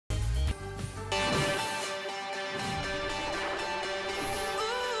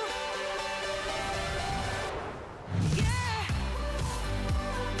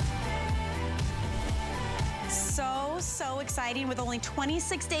exciting with only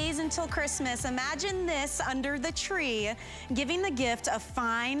 26 days until Christmas. Imagine this under the tree, giving the gift of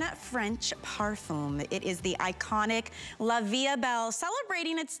fine French parfum. It is the iconic La Vie Belle,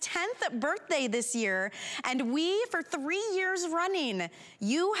 celebrating its 10th birthday this year. And we, for 3 years running,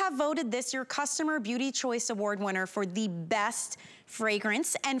 you have voted this your Customer Beauty Choice Award winner for the best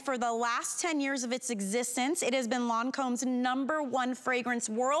fragrance. And for the last 10 years of its existence, it has been Lancome's #1 fragrance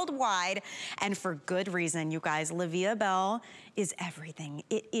worldwide. And for good reason, you guys. La Vie Belle is everything.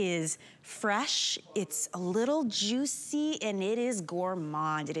 It is fresh, it's a little juicy, and it is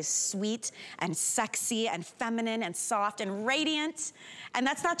gourmand. It is sweet and sexy and feminine and soft and radiant. And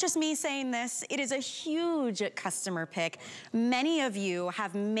that's not just me saying this. It is a huge customer pick. Many of you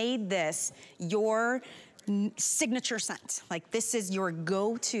have made this your signature scent. Like, this is your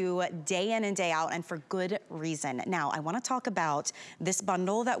go-to day in and day out, and for good reason. Now, I want to talk about this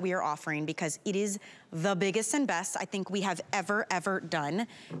bundle that we are offering because it is the biggest and best I think we have ever done.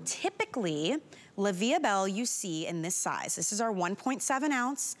 Typically, La Vie Belle you see in this size. This is our 1.7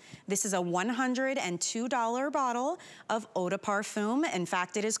 ounce. This is a $102 bottle of eau de parfum. In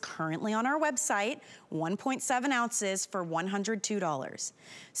fact, it is currently on our website, 1.7 ounces for $102.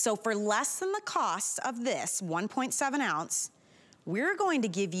 So for less than the cost of this 1.7 ounce, we're going to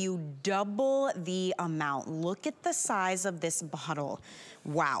give you double the amount. Look at the size of this bottle.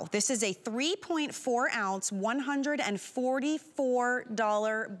 Wow, this is a 3.4 ounce,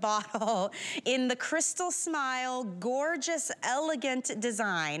 $144 bottle in the Crystal Smile, gorgeous, elegant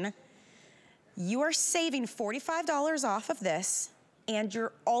design. You are saving $45 off of this, and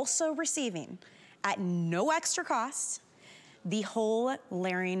you're also receiving, at no extra cost, the whole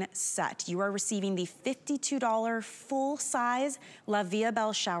layering set. You are receiving the $52 full-size La Vie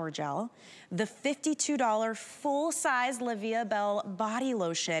Belle shower gel, the $52 full-size La Vie Belle body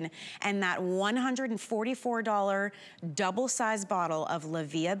lotion, and that $144 double-size bottle of La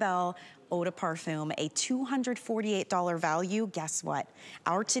Vie Belle eau de parfum, a $248 value. Guess what?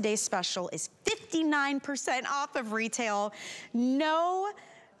 Our today's special is 59% off of retail.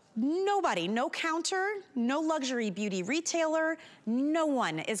 Nobody, no counter, no luxury beauty retailer, no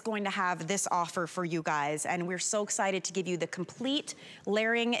one is going to have this offer for you guys. And we're so excited to give you the complete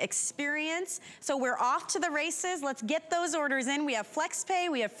layering experience. So we're off to the races. Let's get those orders in. We have flex pay,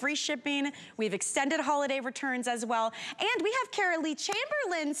 we have free shipping, we have extended holiday returns as well. And we have Carolee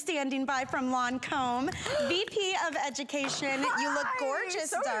Chamberlain standing by from Lancome, VP of Education. Hi. You look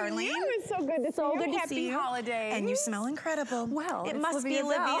gorgeous, darling. It's so good to see you. Happy holidays. And you smell incredible. Well, it must be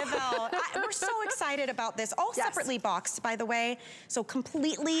La Vie Belle. We're so excited about this. All yes. separately boxed, by the way. So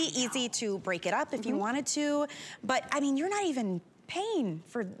completely easy to break it up if you wanted to. But I mean, you're not even paying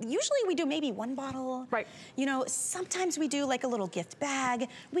for, usually we do maybe one bottle. Right. You know, sometimes we do like a little gift bag.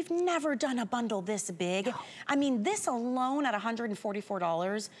 We've never done a bundle this big. No. I mean, this alone at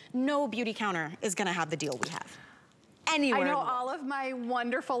 $144, no beauty counter is gonna have the deal we have. Anywhere. I know all of my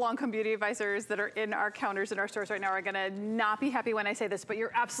wonderful Lancome beauty advisors that are in our counters in our stores right now are gonna not be happy when I say this, but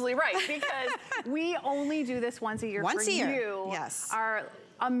you're absolutely right, because we only do this once a year for you. Yes. Our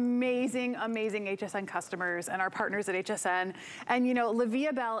amazing HSN customers and our partners at HSN. And you know, La Vie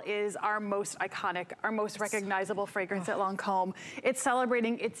Belle is our most iconic, our most recognizable fragrance at Lancome. It's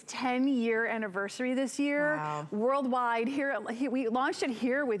celebrating its 10-year anniversary this year. Wow. Worldwide. We launched it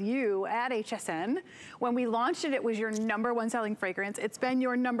here with you at HSN. When we launched it, it was your #1 selling fragrance. It's been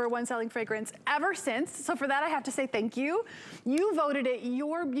your #1 selling fragrance ever since. So for that, I have to say thank you. You voted it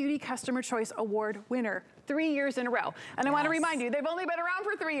your Beauty Customer Choice Award winner 3 years in a row. And I want to remind you, they've only been around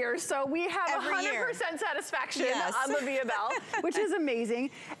for 3 years, so we have 100% satisfaction on La Vie Belle, which is amazing.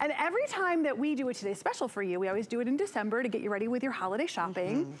 And every time that we do a Today Special for you, we always do it in December to get you ready with your holiday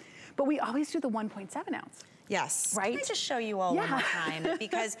shopping, but we always do the 1.7 ounce. Yes. Right? Can I just show you all one more time?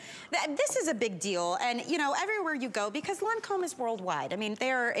 Because this is a big deal. And, you know, everywhere you go, because Lancome is worldwide. I mean,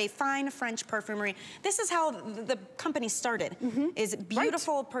 they're a fine French perfumery. This is how the company started, is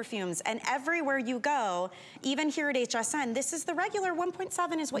beautiful perfumes. And everywhere you go, even here at HSN, this is the regular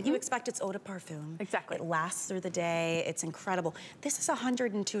 1.7 is what you expect. It's eau de parfum. Exactly. It lasts through the day. It's incredible. This is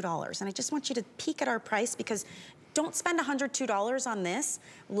 $102. And I just want you to peek at our price, because don't spend $102 on this.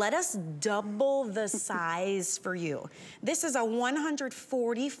 Let us double the size for you. This is a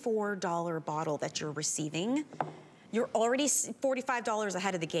 $144 bottle that you're receiving. You're already $45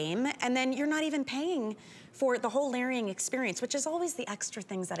 ahead of the game, and then you're not even paying for the whole layering experience, which is always the extra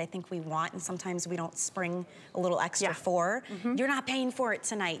things that I think we want, and sometimes we don't spring a little extra for. You're not paying for it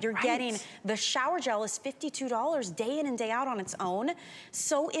tonight. You're getting, the shower gel is $52 day in and day out on its own.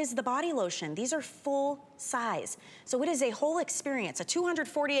 So is the body lotion. These are full size. So it is a whole experience, a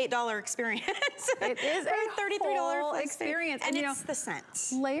 $248 experience. It is a $33 whole experience. And it's the scent.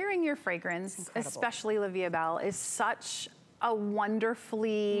 Layering your fragrance, especially La Vie Belle, is such a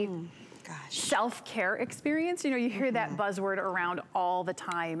wonderfully self-care experience. You know, you hear that buzzword around all the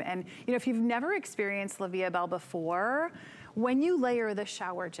time. And, you know, if you've never experienced La Vie Belle before, when you layer the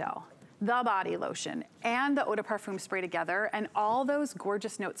shower gel, the body lotion, and the eau de parfum spray together, and all those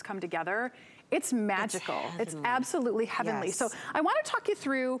gorgeous notes come together, it's magical. It's absolutely heavenly. So I want to talk you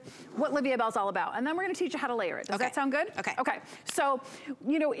through what La Vie Belle's all about, and then we're going to teach you how to layer it. Does that sound good? Okay. So,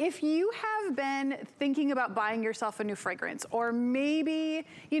 you know, if you have been thinking about buying yourself a new fragrance, or maybe,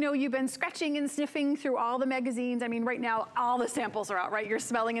 you know, you've been scratching and sniffing through all the magazines. I mean, right now, all the samples are out, right? You're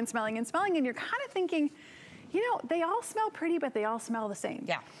smelling and smelling and smelling, and you're kind of thinking, you know, they all smell pretty, but they all smell the same.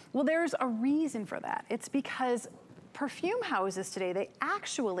 Well, there's a reason for that. It's because perfume houses today, they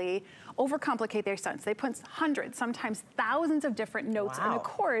actually overcomplicate their scents. They put hundreds, sometimes thousands of different notes and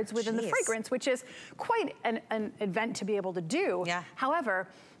accords within the fragrance, which is quite an event to be able to do. However,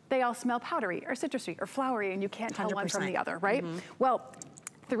 they all smell powdery or citrusy or flowery, and you can't tell one from the other, right? Well,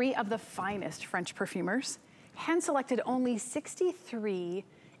 3 of the finest French perfumers hand-selected only 63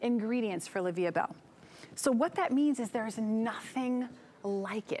 ingredients for La Vie Belle. So what that means is there's nothing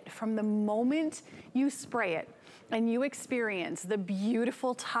like it. From the moment you spray it and you experience the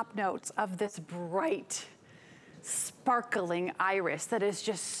beautiful top notes of this bright, sparkling iris that is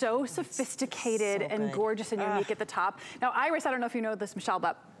just so sophisticated and gorgeous and unique at the top. Now, iris, I don't know if you know this, Michelle,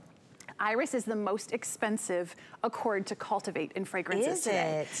 but iris is the most expensive accord to cultivate in fragrances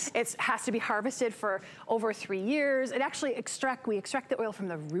today. It has to be harvested for over 3 years. It actually we extract the oil from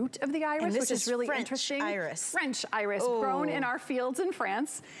the root of the iris, which is really interesting. French iris, grown in our fields in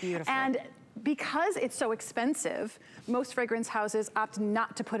France. Beautiful. And because it's so expensive, most fragrance houses opt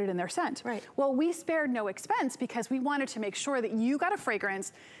not to put it in their scent. Well, we spared no expense because we wanted to make sure that you got a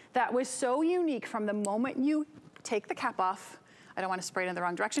fragrance that was so unique from the moment you take the cap off. I don't want to spray it in the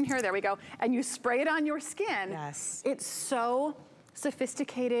wrong direction here. There we go. And you spray it on your skin. It's so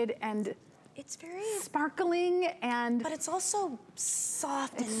sophisticated and it's very sparkling, and but it's also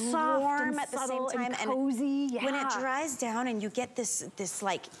soft and warm at the same time, and cozy. When it dries down and you get this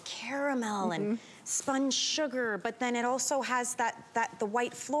like caramel and spun sugar, but then it also has the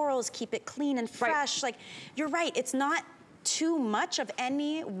white florals keep it clean and fresh. Like, you're right, it's not too much of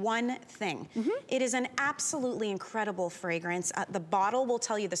any one thing. It is an absolutely incredible fragrance. The bottle will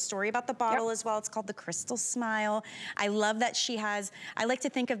tell you the story about the bottle as well. It's called the Crystal Smile. I love that she has, I like to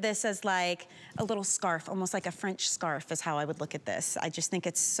think of this as like a little scarf, almost like a French scarf is how I would look at this. I just think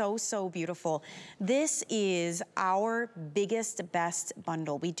it's so, so beautiful. This is our biggest, best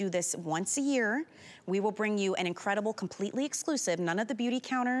bundle. We do this once a year. We will bring you an incredible, completely exclusive, none of the beauty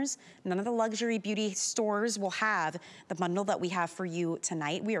counters, none of the luxury beauty stores will have the bundle that we have for you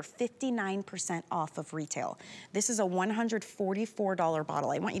tonight. We are 59% off of retail. This is a $144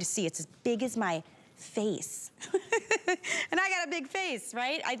 bottle. I want you to see it's as big as my face. And I got a big face,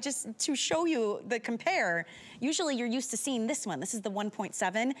 right? To show you the compare, usually you're used to seeing this one. This is the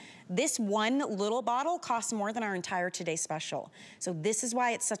 1.7. This one little bottle costs more than our entire Today Special. So this is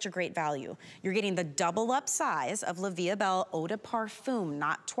why it's such a great value. You're getting the double up size of La Vie Belle Eau de Parfum,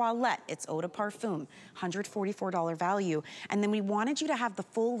 not toilette, it's Eau de Parfum, $144 value. And then we wanted you to have the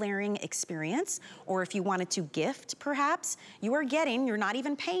full layering experience, or if you wanted to gift perhaps, you're not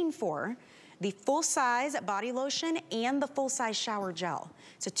even paying for the full-size body lotion and the full-size shower gel.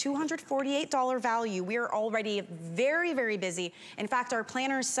 It's a $248 value. We are already very, very busy. In fact, our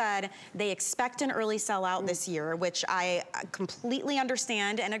planners said they expect an early sellout this year, which I completely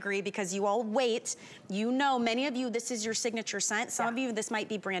understand and agree because you all wait. You know, many of you, this is your signature scent. Some of you, this might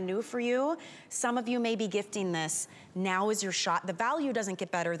be brand new for you. Some of you may be gifting this. Now is your shot. The value doesn't get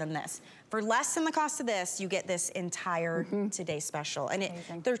better than this. For less than the cost of this, you get this entire Today Special. And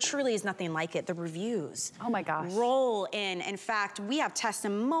there truly is nothing like it. The reviews. Oh my gosh. Roll in. In fact, we have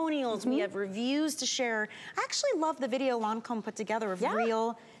testimonials. We have reviews to share. I actually love the video Lancome put together of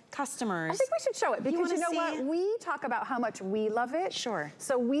real customers. I think we should show it because you know what? We talk about how much we love it.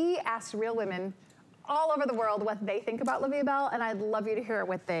 So we asked real women all over the world what they think about La Vie Belle, and I'd love you to hear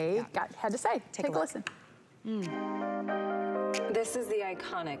what they had to say. Take a listen. This is the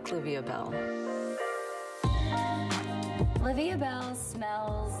iconic La Vie Belle. La Vie Belle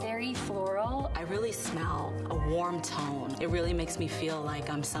smells very floral. I really smell a warm tone. It really makes me feel like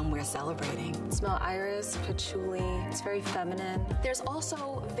I'm somewhere celebrating. Smell iris, patchouli. It's very feminine. There's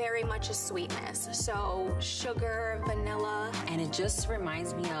also very much a sweetness, so sugar, vanilla. And it just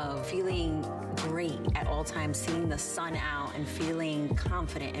reminds me of feeling great at all times, seeing the sun out and feeling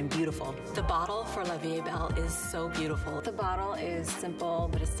confident and beautiful. The bottle for La Vie Belle is so beautiful. The bottle is simple,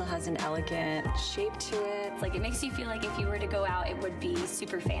 but it still has an elegant shape to it. Like, it makes you feel like if you were to go out, it would be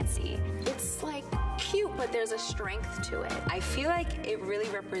super fancy. It's like cute, but there's a strength to it. I feel like it really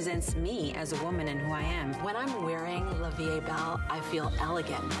represents me as a woman and who I am. When I'm wearing La Vie Belle, I feel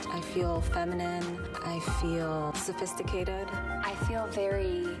elegant. I feel feminine. I feel sophisticated. I feel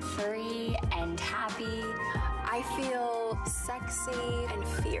very furry and happy. I feel sexy and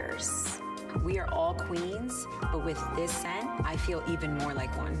fierce. We are all queens, but with this scent, I feel even more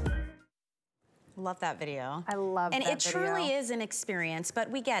like one. Love that video. I love that video. And it truly is an experience, but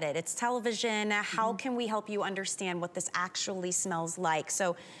we get it. It's television. How can we help you understand what this actually smells like?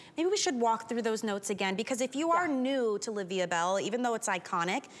 So maybe we should walk through those notes again, because if you are new to La Vie Belle, even though it's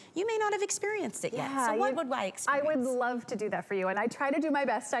iconic, you may not have experienced it yet. So what would I experience? I would love to do that for you, and I try to do my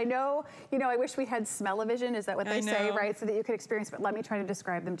best. I know, I wish we had smell-o-vision, is that what they say, right? So that you could experience, but let me try to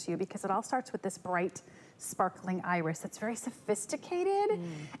describe them to you, because it all starts with this bright, sparkling iris that's very sophisticated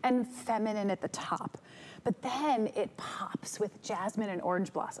and feminine at the top. But then it pops with jasmine and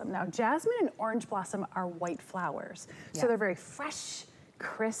orange blossom. Now, jasmine and orange blossom are white flowers, so they're very fresh,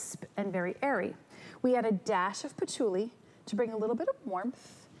 crisp, and very airy. We add a dash of patchouli to bring a little bit of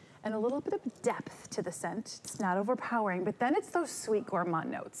warmth and a little bit of depth to the scent. It's not overpowering, but then it's those sweet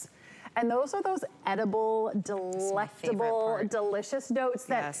gourmand notes. And those are those edible, delectable, delicious notes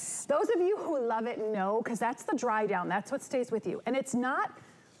that those of you who love it know, because that's the dry down. That's what stays with you. And it's not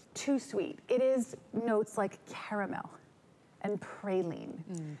too sweet. It is notes like caramel and praline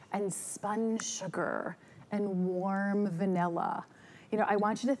and spun sugar and warm vanilla. I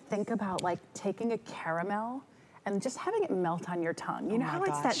want you to think about like taking a caramel and just having it melt on your tongue. You know how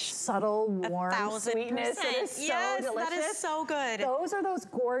it's that subtle, warm sweetness that is so delicious? That is so good. Those are those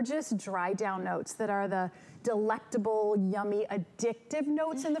gorgeous dry down notes that are the delectable, yummy, addictive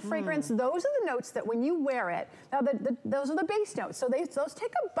notes in the fragrance. Those are the notes that when you wear it, now those are the base notes. So those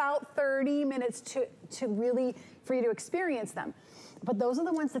take about 30 minutes to really, for you to experience them. But those are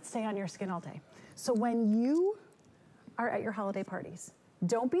the ones that stay on your skin all day. So when you are at your holiday parties,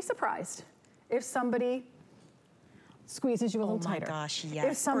 don't be surprised if somebody squeezes you a little tighter. Oh my gosh, yes.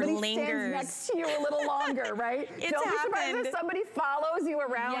 If somebody stands next to you a little longer, right? Don't be surprised if somebody follows you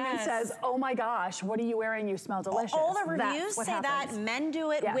around and says, oh my gosh, what are you wearing? You smell delicious. All the reviews say that. Men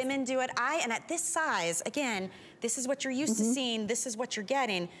do it, women do it. And at this size, again, this is what you're used to seeing. This is what you're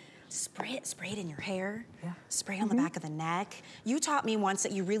getting. Spray it in your hair. Spray on the back of the neck. You taught me once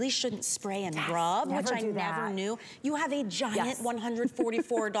that you really shouldn't spray and rub, which I never knew. You have a giant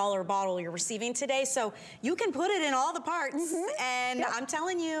 $144 bottle you're receiving today, so you can put it in all the parts. And I'm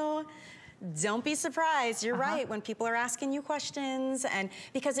telling you, don't be surprised. You're right when people are asking you questions, and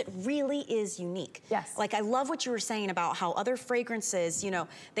because it really is unique. Like, I love what you were saying about how other fragrances,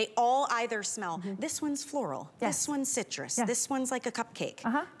 they all either smell, this one's floral, this one's citrus, this one's like a cupcake,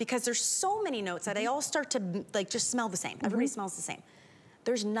 because there's so many notes that they all start to like just smell the same. Everybody smells the same.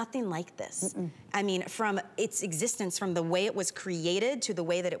 There's nothing like this. I mean, from its existence, from the way it was created to the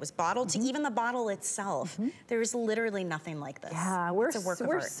way that it was bottled to even the bottle itself, there is literally nothing like this.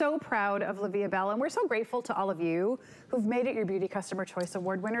 We're so proud of La Vie Belle, and we're so grateful to all of you who've made it your Beauty Customer Choice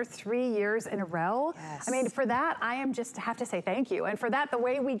Award winner 3 years in a row. I mean, for that, I have to say thank you. And for that, the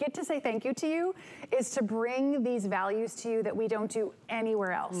way we get to say thank you to you is to bring these values to you that we don't do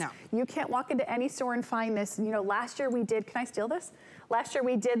anywhere else. You can't walk into any store and find this. Last year we did, can I steal this? Last year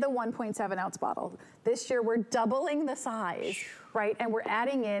we did the 1.7 ounce bottle. This year we're doubling the size, right? And we're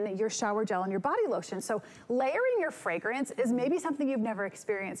adding in your shower gel and your body lotion. So layering your fragrance is maybe something you've never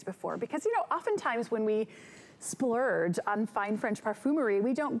experienced before, because oftentimes when we splurge on fine French perfumery,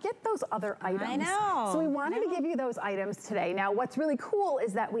 we don't get those other items. I know. So we wanted to give you those items today. Now, what's really cool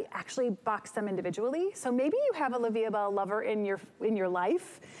is that we actually box them individually. So maybe you have a La Vie Belle lover in your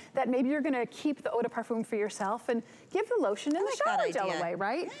life that maybe you're gonna keep the eau de parfum for yourself and give the lotion and the shower gel away,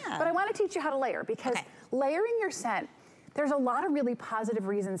 right? But I wanna teach you how to layer, because layering your scent, there's a lot of really positive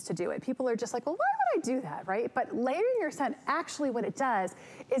reasons to do it. People are just like, well, why would I do that, right? But layering your scent, actually what it does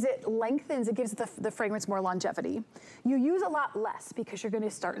is it lengthens, it gives the fragrance more longevity. You use a lot less because you're gonna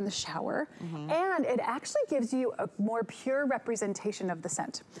start in the shower, and it actually gives you a more pure representation of the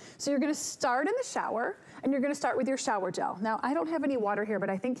scent. So you're gonna start in the shower, and you're gonna start with your shower gel. Now, I don't have any water here, but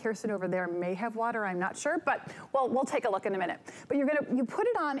I think Kirsten over there may have water, I'm not sure, but well, we'll take a look in a minute. But you put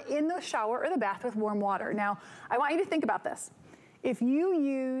it on in the shower or the bath with warm water. Now, I want you to think about this. If you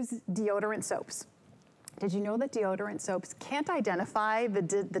use deodorant soaps, did you know that deodorant soaps can't identify the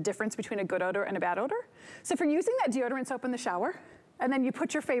difference between a good odor and a bad odor? So if you're using that deodorant soap in the shower, and then you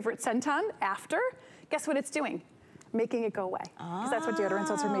put your favorite scent on after, guess what it's doing? Making it go away. Because that's what deodorant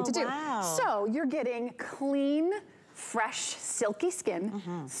soaps are made to do. Wow. So you're getting clean, fresh, silky skin,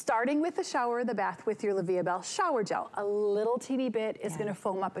 starting with the shower or the bath with your La Vie Belle shower gel. A little teeny bit is gonna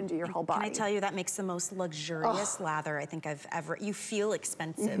foam up into your whole body. Can I tell you, that makes the most luxurious lather I think I've ever, you feel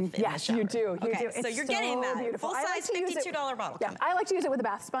expensive in the shower. You do, Okay, It's so you're getting that. beautiful. Full size $52 bottle. Yeah, I like to use it with a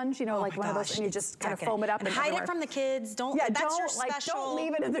bath sponge, you know, like one of those, and you just kind of foam it up. And hide it from the kids. Don't, that's your special. Don't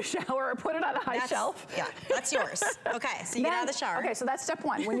leave it in the shower or put it on a high shelf. Yeah, that's yours. Okay, so you get out of the shower. Okay, so that's step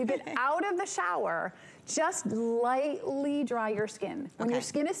one. When you get out of the shower, just lightly dry your skin. When your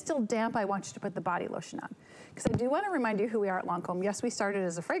skin is still damp, I want you to put the body lotion on. Because I do want to remind you who we are at Lancome. Yes, we started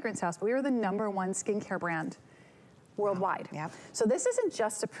as a fragrance house, but we are the #1 skincare brand worldwide. Yep. So this isn't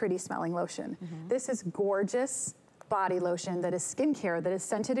just a pretty smelling lotion. This is gorgeous body lotion that is skincare that is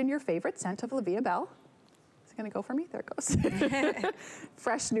scented in your favorite scent of La Vie Belle. Is it gonna go for me? There it goes.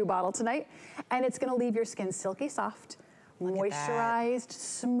 Fresh new bottle tonight. And it's gonna leave your skin silky soft, moisturized,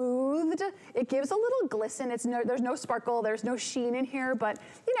 smoothed. It gives a little glisten. There's no sparkle, there's no sheen in here, but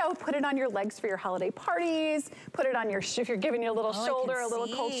you know, put it on your legs for your holiday parties, put it on your, if you're giving your little shoulder, a little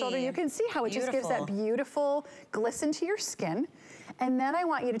cold shoulder, you can see how it just gives that beautiful glisten to your skin. And then I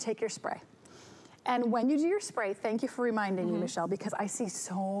want you to take your spray. And when you do your spray, thank you for reminding me, Michelle, because I see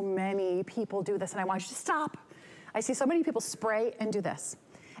so many people do this and I want you to stop. I see so many people spray and do this.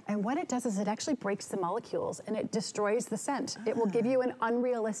 And what it does is it actually breaks the molecules and it destroys the scent. It will give you an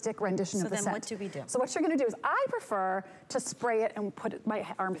unrealistic rendition of the scent. So then what do we do? So what you're gonna do is I prefer to spray it and put my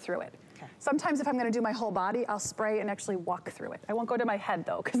arm through it. Okay. Sometimes if I'm gonna do my whole body, I'll spray and actually walk through it. I won't go to my head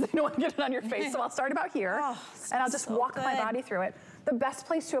though, because I don't want to get it on your face. So I'll start about here and I'll just walk my body through it. The best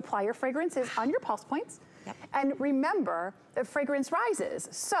place to apply your fragrance is on your pulse points. Yep. And remember that fragrance rises.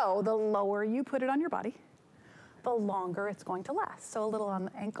 So the lower you put it on your body, the longer it's going to last. So a little on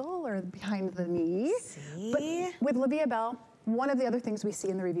the ankle or behind the knee. But with La Vie Belle, one of the other things we see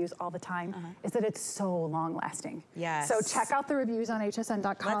in the reviews all the time is that it's so long lasting. Yes. So check out the reviews on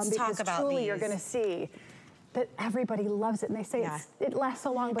hsn.com because truly you're gonna see that everybody loves it and they say it lasts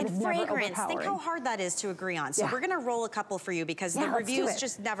so long, but it's never overpowering. Think how hard that is to agree on. So we're gonna roll a couple for you because the reviews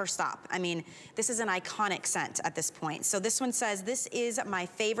just never stop. I mean, this is an iconic scent at this point. So this one says, this is my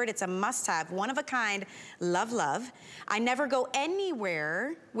favorite. It's a must-have, one of a kind, love, love. I never go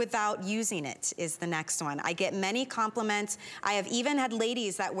anywhere without using it is the next one. I get many compliments. I have even had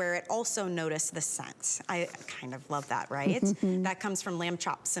ladies that wear it also notice the scent. I kind of love that, right? That comes from Lamb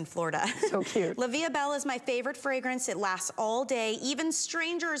Chops in Florida. So cute. La Vie Belle is my favorite fragrance. It lasts all day. Even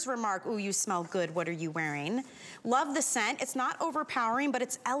strangers remark, ooh, you smell good. What are you wearing? Love the scent. It's not overpowering, but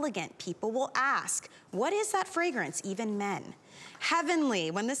it's elegant. People will ask, what is that fragrance? Even men. Heavenly.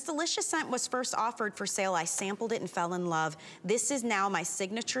 When this delicious scent was first offered for sale, I sampled it and fell in love. This is now my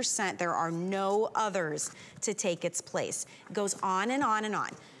signature scent. There are no others to take its place. It goes on and on and on.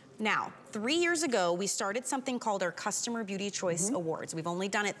 Now, 3 years ago, we started something called our Customer Beauty Choice Awards. We've only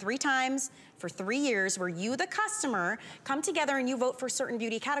done it 3 times for 3 years, where you, the customer, come together and you vote for certain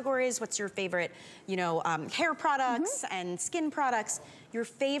beauty categories. What's your favorite, you know, hair products and skin products? Your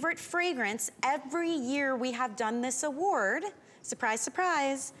favorite fragrance. Every year we have done this award, surprise,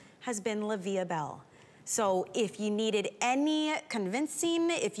 surprise, has been La Vie Belle. So if you needed any convincing,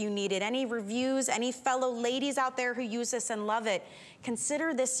 if you needed any reviews, any fellow ladies out there who use this and love it,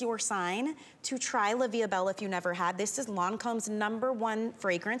 consider this your sign to try La Vie Belle if you never had. This is Lancome's #1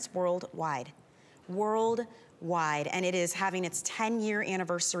 fragrance worldwide. Worldwide. And it is having its 10-year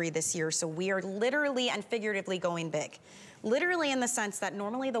anniversary this year. So we are literally and figuratively going big. Literally in the sense that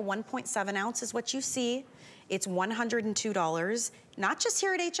normally the 1.7 ounce is what you see. It's $102, not just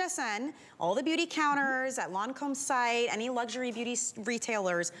here at HSN, all the beauty counters, at Lancome's site, any luxury beauty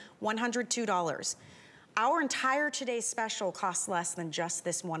retailers, $102. Our entire today's special costs less than just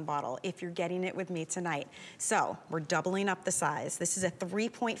this one bottle if you're getting it with me tonight. So we're doubling up the size. This is a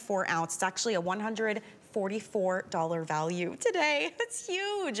 3.4 ounce. It's actually a $144 value today. It's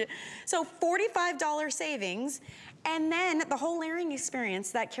huge. So $45 savings. And then the whole layering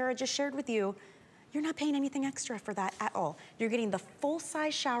experience that Kara just shared with you, you're not paying anything extra for that at all. You're getting the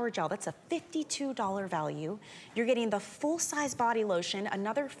full-size shower gel, that's a $52 value. You're getting the full-size body lotion,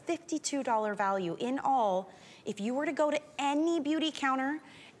 another $52 value. In all, if you were to go to any beauty counter,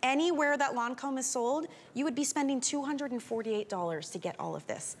 anywhere that Lancome is sold, you would be spending $248 to get all of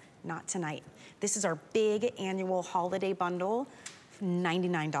this. Not tonight. This is our big annual holiday bundle,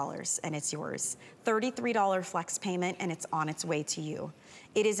 $99, and it's yours. $33 flex payment, and it's on its way to you.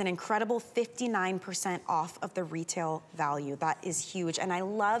 It is an incredible 59% off of the retail value. That is huge. And I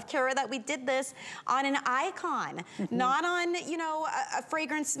love, Kara, that we did this on an icon, not on, you know, a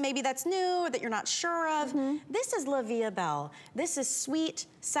fragrance maybe that's new or that you're not sure of. This is La Vie Belle. This is sweet,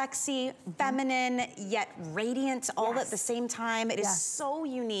 sexy, feminine, yet radiant all at the same time. It is so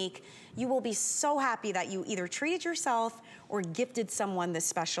unique. You will be so happy that you either treated yourself or gifted someone this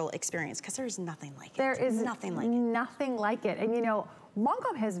special experience, because there's nothing like it. There is nothing like it. Nothing like it. And you know,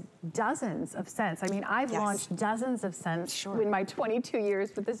 Lancome has dozens of scents. I mean, I've launched dozens of scents in my 22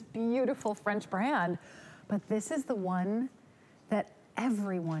 years with this beautiful French brand, but this is the one that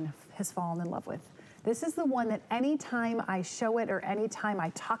everyone has fallen in love with. This is the one that anytime I show it or anytime I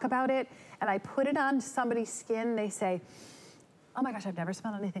talk about it and I put it on somebody's skin, they say, oh my gosh, I've never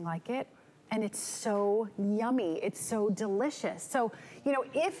smelled anything like it. And it's so yummy, it's so delicious. So, you know,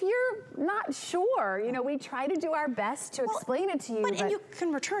 if you're not sure, you know, we try to do our best to explain it to you. And you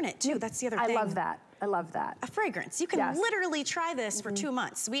can return it too, that's the other thing. I love that. I love that. A fragrance. You can literally try this for 2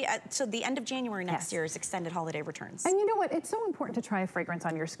 months. We, so the end of January next year is extended holiday returns. And you know what? It's so important to try a fragrance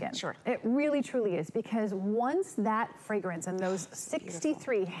on your skin. Sure. It really, truly is, because once that fragrance and those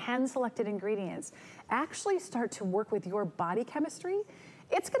 63 hand-selected ingredients actually start to work with your body chemistry,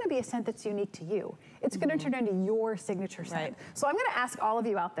 it's gonna be a scent that's unique to you. It's gonna turn into your signature scent. So I'm gonna ask all of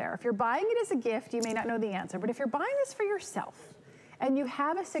you out there, if you're buying it as a gift, you may not know the answer, but if you're buying this for yourself, and you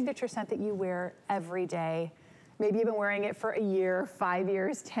have a signature scent that you wear every day, maybe you've been wearing it for a year, 5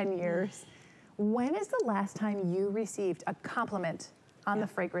 years, 10 years, when is the last time you received a compliment on the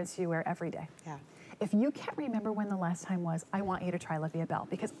fragrance you wear every day? If you can't remember when the last time was, I want you to try La Vie Belle,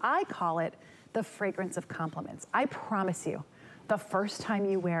 because I call it the fragrance of compliments. I promise you, the first time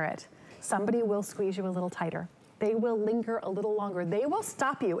you wear it, somebody will squeeze you a little tighter. They will linger a little longer. They will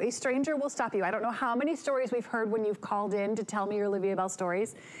stop you. A stranger will stop you. I don't know how many stories we've heard when you've called in to tell me your La Vie Belle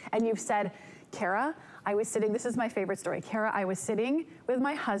stories, and you've said, Kara, I was sitting, this is my favorite story. Kara, I was sitting with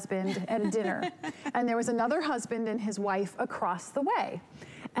my husband at a dinner, and there was another husband and his wife across the way.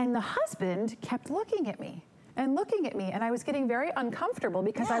 And the husband kept looking at me. And looking at me, and I was getting very uncomfortable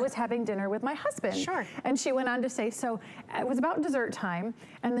because I was having dinner with my husband. And she went on to say, so it was about dessert time,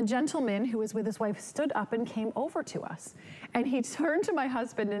 and the gentleman who was with his wife stood up and came over to us. And he turned to my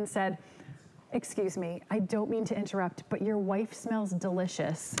husband and said, excuse me, I don't mean to interrupt, but your wife smells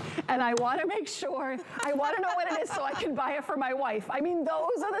delicious. And I want to make sure, I want to know what it is so I can buy it for my wife. I mean,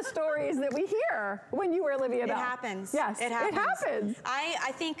 those are the stories that we hear when you wear La Vie Belle. It happens. Yes, it happens. It happens.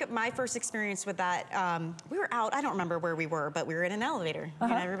 I think my first experience with that, we were out, I don't remember where we were, but we were in an elevator. You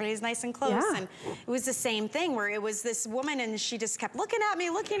know, everybody's nice and close. And it was the same thing where it was this woman and she just kept looking at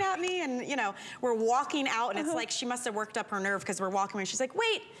me, and you know, we're walking out and it's like she must have worked up her nerve because we're walking and she's like,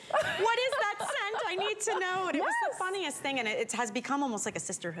 wait, what is that scent? I need to know. And it was the funniest thing, and it has become almost like a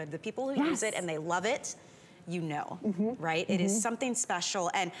sisterhood. The people who use it and they love it, you know, right? It is something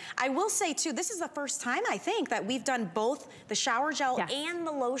special. And I will say too, this is the first time I think that we've done both the shower gel and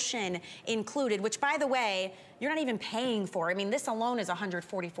the lotion included, which by the way, you're not even paying for. I mean, this alone is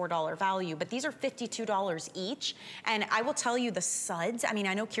 $144 value, but these are $52 each. And I will tell you the suds, I mean,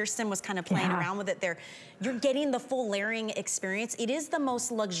 I know Kirsten was kind of playing around with it there. You're getting the full layering experience. It is the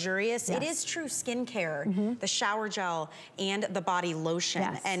most luxurious, it is true skincare, the shower gel and the body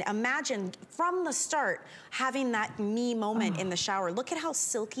lotion. And imagine from the start, having that me moment in the shower. Look at how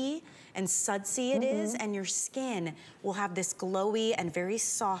silky and sudsy it is, and your skin will have this glowy and very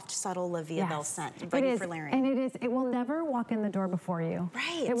soft, subtle La Vie Belle scent ready for layering. And it will never walk in the door before you.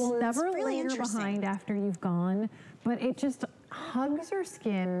 Right. It will never linger behind after you've gone, but it just hugs your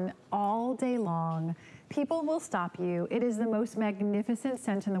skin all day long. People will stop you. It is the most magnificent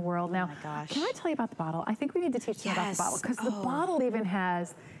scent in the world. Now, can I tell you about the bottle? I think we need to teach them about the bottle, because the bottle even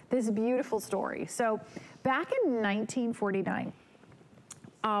has this beautiful story. So back in 1949,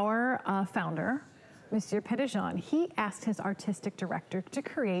 our founder, Monsieur Petitjean, he asked his artistic director to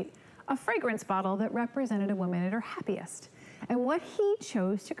create a fragrance bottle that represented a woman at her happiest. And what he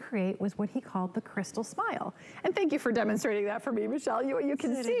chose to create was what he called the crystal smile. And thank you for demonstrating that for me, Michelle. What you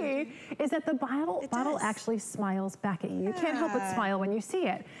can see is that the bottle actually smiles back at you. You can't help but smile when you see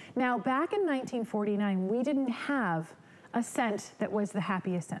it. Now, back in 1949, we didn't have a scent that was the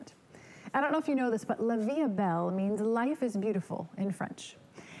happiest scent. I don't know if you know this, but La Vie est Belle means life is beautiful in French.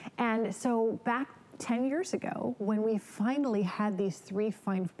 And so back 10 years ago, when we finally had these 3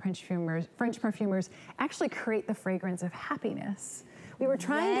 fine French perfumers actually create the fragrance of happiness, we were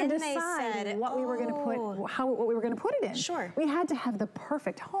trying to decide what we were going to put, what we were going to put it in. Sure. We had to have the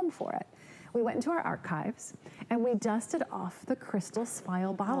perfect home for it. We went into our archives and we dusted off the crystal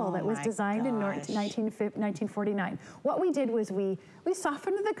smile bottle that was designed in 1949. What we did was we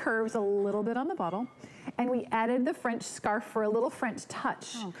softened the curves a little bit on the bottle, and we added the French scarf for a little French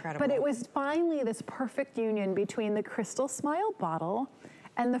touch. Oh, incredible. But it was finally this perfect union between the crystal smile bottle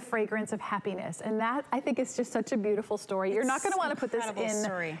and the fragrance of happiness. And that, I think, is just such a beautiful story. You're not gonna wanna put this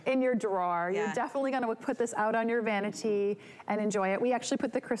in your drawer. Yeah. You're definitely gonna put this out on your vanity and enjoy it. We actually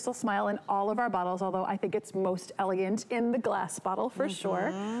put the crystal smile in all of our bottles, although I think it's most elegant in the glass bottle for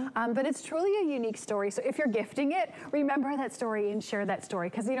sure. But it's truly a unique story. So if you're gifting it, remember that story and share that story.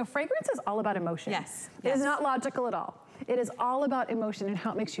 Because, you know, fragrance is all about emotion. Yes. It is not logical at all. It is all about emotion and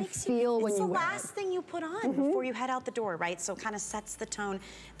how it makes you feel when you wear it. It's the last thing you put on before you head out the door, right? So it kind of sets the tone.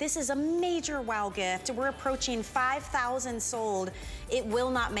 This is a major wow gift. We're approaching 5,000 sold. It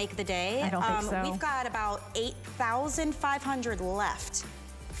will not make the day. I don't think so. We've got about 8,500 left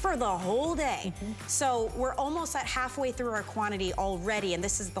for the whole day. So we're almost at halfway through our quantity already, and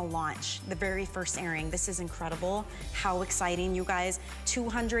this is the launch, the very first airing. This is incredible. How exciting, you guys.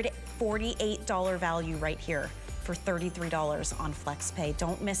 $248 value right here for $33 on FlexPay.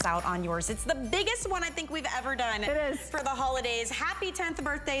 Don't miss out on yours. It's the biggest one I think we've ever done for the holidays. Happy 10th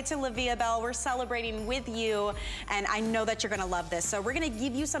birthday to La Vie est Belle. We're celebrating with you, and I know that you're gonna love this. So we're gonna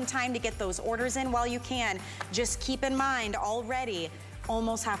give you some time to get those orders in while you can. Just keep in mind already,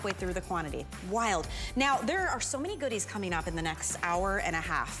 almost halfway through the quantity. Wild. Now, there are so many goodies coming up in the next hour and a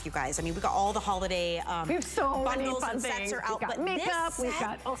half, you guys. I mean, we've got all the holiday we have so bundles many fun and sets things. are out. We've got but makeup, we've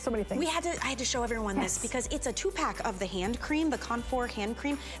got so many things. I had to show everyone this because it's a 2-pack of the hand cream, the Contour hand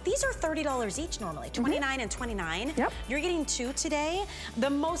cream. These are $30 each normally, $29 and $29. Yep. You're getting 2 today.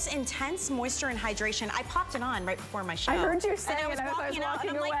 The most intense moisture and hydration. I popped it on right before my show. I heard you say and I was walking out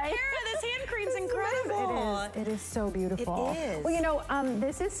and I'm like, Kara, this hand cream's incredible. It is so beautiful. It is. Well, you know,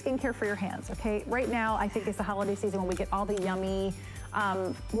 this is skincare for your hands, okay? Right now, I think it's the holiday season when we get all the yummy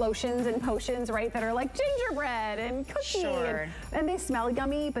lotions and potions, right, that are like gingerbread and cookie. And they smell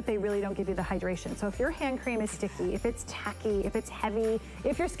yummy, but they really don't give you the hydration. So if your hand cream is sticky, if it's tacky, if it's heavy,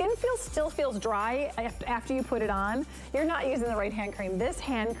 if your skin still feels dry after you put it on, you're not using the right hand cream. This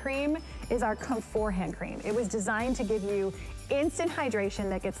hand cream is our Comfort hand cream. It was designed to give you instant hydration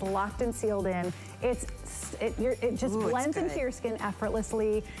that gets locked and sealed in. It just blends into your skin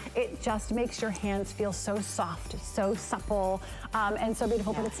effortlessly. It just makes your hands feel so soft, so supple, and so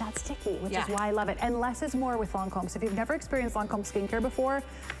beautiful, but it's not sticky, which is why I love it. And less is more with Lancome. So if you've never experienced Lancome skincare before,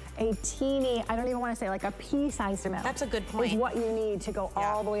 a teeny, I don't even want to say like a pea-sized amount. That's a good point. Is what you need to go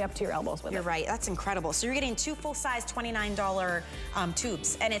all the way up to your elbows with it. You're right, that's incredible. So you're getting 2 full-size $29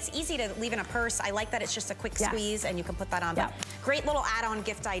 tubes, and it's easy to leave in a purse. I like that it's just a quick squeeze and you can put that on. But great little add-on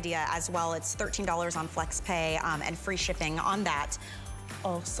gift idea as well. It's $13 on FlexPay and free shipping on that.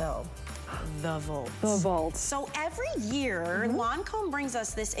 Also, the Vault. The Vault. So every year, Lancome brings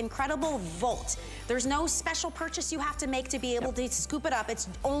us this incredible Vault. There's no special purchase you have to make to be able to scoop it up. It's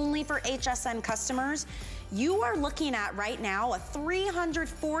only for HSN customers. You are looking at right now a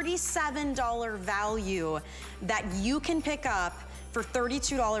 $347 value that you can pick up for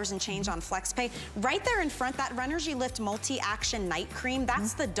 $32 and change on FlexPay. Right there in front, that Renergy Lift Multi-Action Night Cream,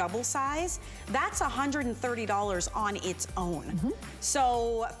 that's the double size. That's $130 on its own.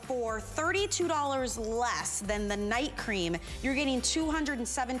 So for $32 less than the night cream, you're getting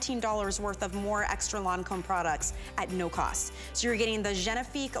 $217 worth of more extra Lancome products at no cost. So you're getting the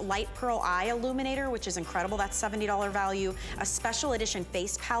Genifique Light Pearl Eye Illuminator, which is incredible. That's $70 value. A special edition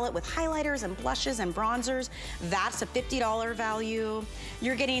face palette with highlighters and blushes and bronzers. That's a $50 value.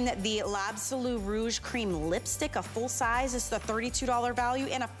 You're getting the L'Absolu Rouge Cream Lipstick, a full size is the $32 value,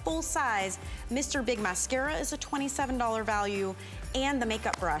 and a full size Mr. Big Mascara is a $27 value, and the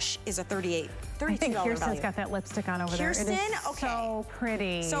makeup brush is a $32 I think Kirsten's value. Got that lipstick on over Kirsten, there. It is so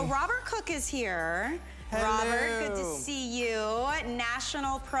pretty. So Robert Cook is here. Hello. Robert, good to see you.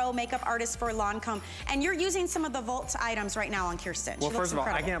 National Pro Makeup Artist for Lancome. And you're using some of the Vault items right now on Kirsten. Well, first of all,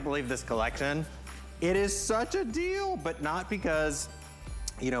 I can't believe this collection. It is such a deal, but not because,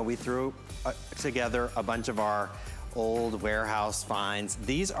 you know, we threw together a bunch of our old warehouse finds.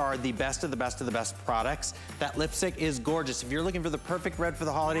 These are the best of the best of the best products. That lipstick is gorgeous. If you're looking for the perfect red for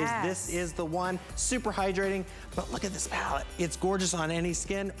the holidays, this is the one. Super hydrating, but look at this palette. It's gorgeous on any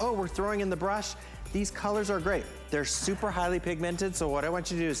skin. Oh, we're throwing in the brush. These colors are great. They're super highly pigmented, so what I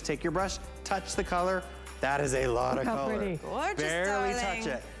want you to do is take your brush, touch the color. That is a lot of color. Pretty. Gorgeous, barely darling. touch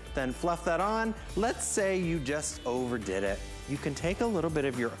it. Then fluff that on. Let's say you just overdid it. You can take a little bit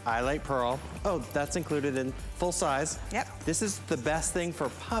of your highlight pearl. Oh, that's included in full size. Yep. This is the best thing for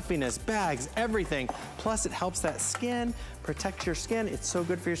puffiness, bags, everything. Plus it helps that skin, protect your skin. It's so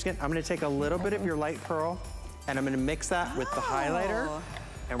good for your skin. I'm gonna take a little bit of your light pearl and I'm gonna mix that with the highlighter.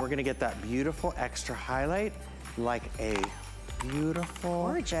 And we're gonna get that beautiful extra highlight, like a beautiful,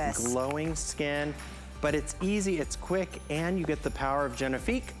 gorgeous, glowing skin. But it's easy, it's quick, and you get the power of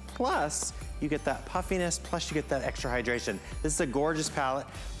Genifique. Plus, you get that puffiness, plus you get that extra hydration. This is a gorgeous palette.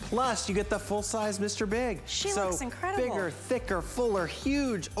 Plus, you get the full-size Mr. Big. She looks incredible. Bigger, thicker, fuller,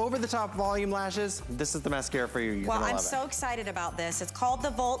 huge, over-the-top volume lashes. This is the mascara for you. You're gonna love it. I'm so excited about this. It's called the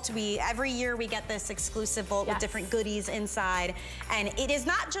Volt. Every year we get this exclusive Volt with different goodies inside. And it is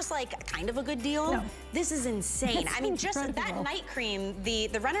not just like kind of a good deal. No. This is insane. I mean, just that night cream, the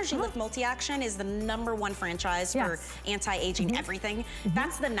Renergy Lift Multi-Action is the #1 franchise for anti-aging everything.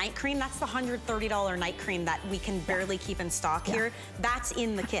 That's the night cream. That's the $130 night cream that we can barely keep in stock here. That's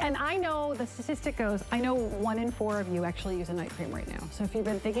in the kit. And I know the statistic goes, I know 1 in 4 of you actually use a night cream right now. So if you've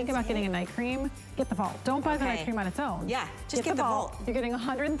been thinking about getting a night cream, get the Vault. Don't buy the night cream on its own. Yeah, just get the Vault. You're getting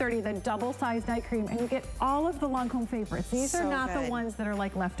 130, the double-sized night cream, and you get all of the Lancome favorites. These are not the ones that are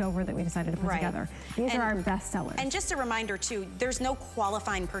like leftover that we decided to put together. These are our best sellers. And just a reminder too, there's no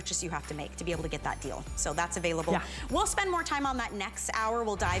qualifying purchase you have to make to be able to get that deal. So that's available. We'll spend more time on that next hour.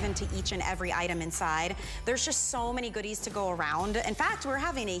 We'll dive into each and every item inside. There's just so many goodies to go around. In fact, we're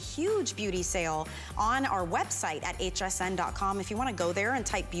having a huge beauty sale on our website at hsn.com. If you want to go there and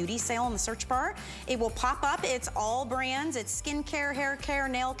type beauty sale in the search bar, it will pop up. It's all brands. It's skincare, hair care,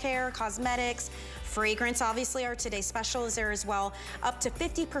 nail care, cosmetics, fragrance. Obviously, our Today Special is there as well. Up to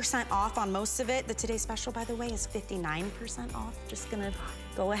 50% off on most of it. The Today Special, by the way, is 59% off. Just gonna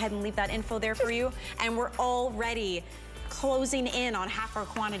go ahead and leave that info there for you. And we're already closing in on half our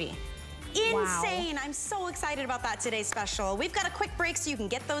quantity. Insane. I'm so excited about that Today Special. We've got a quick break so you can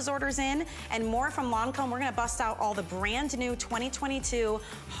get those orders in and more from Lancome. We're gonna bust out all the brand new 2022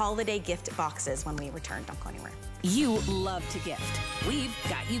 holiday gift boxes when we return. Don't go anywhere. You love to gift. We've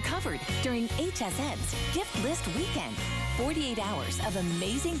got you covered during HSN's Gift List Weekend. 48 hours of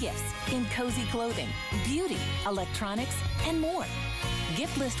amazing gifts in cozy clothing, beauty, electronics, and more.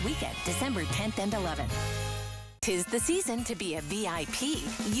 Gift List Weekend, December 10th and 11th. 'Tis the season to be a VIP.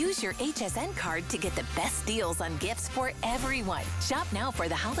 Use your HSN card to get the best deals on gifts for everyone. Shop now for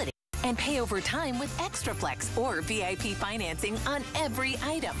the holiday and pay over time with ExtraFlex or VIP financing on every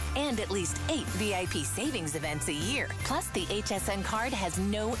item and at least 8 VIP savings events a year. Plus, the HSN card has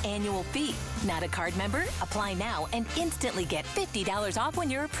no annual fee. Not a card member? Apply now and instantly get $50 off when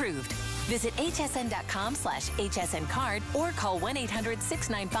you're approved. Visit hsn.com/HSN card or call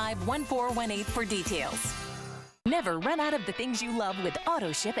 1-800-695-1418 for details. Never run out of the things you love with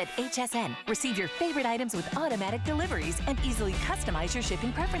AutoShip at HSN. Receive your favorite items with automatic deliveries and easily customize your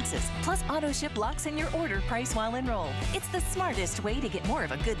shipping preferences. Plus, AutoShip locks in your order price while enrolled. It's the smartest way to get more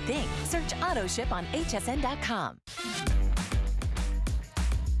of a good thing. Search AutoShip on hsn.com.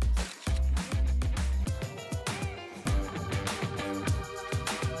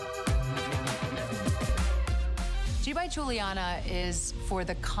 G by Giuliana is for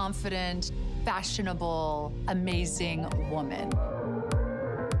the confident, fashionable, amazing woman.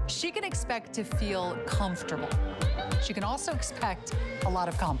 She can expect to feel comfortable. She can also expect a lot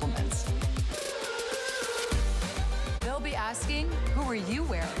of compliments. They'll be asking, who are you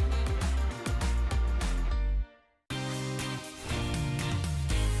wearing?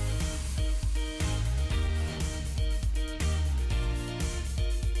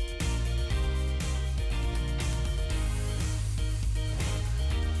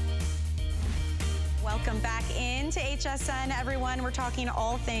 Welcome back into HSN, everyone. We're talking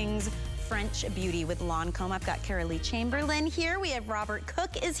all things French beauty with Lancome. I've got Carolee Chamberlain here. We have Robert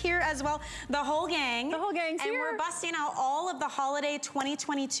Cook is here as well. The whole gang. The whole gang's here. And we're busting out all of the holiday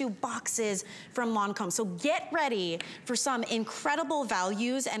 2022 boxes from Lancome. So get ready for some incredible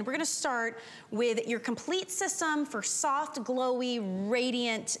values. And we're gonna start with your complete system for soft, glowy,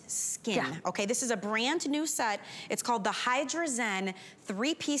 radiant skin. Okay, this is a brand new set. It's called the Hydra Zen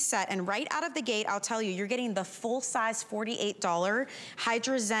 3-piece set. And right out of the gate, I'll tell you, you're getting the full size $48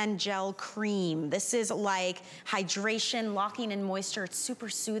 Hydra Zen gel cream. This is like hydration, locking in moisture. It's super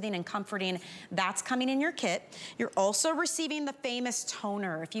soothing and comforting. That's coming in your kit. You're also receiving the famous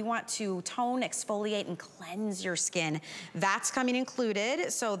toner. If you want to tone, exfoliate, and cleanse your skin, that's coming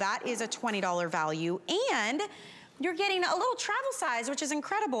included. So that is a $20 value. And you're getting a little travel size, which is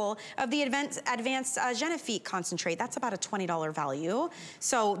incredible, of the advanced Genifique concentrate. That's about a $20 value.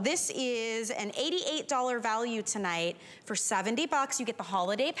 So this is an $88 value tonight for 70 bucks. You get the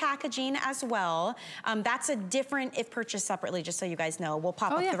holiday packaging as well. That's a different if purchased separately, just so you guys know. We'll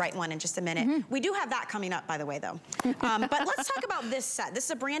pop up the right one in just a minute. We do have that coming up, by the way, though. But let's talk about this set. This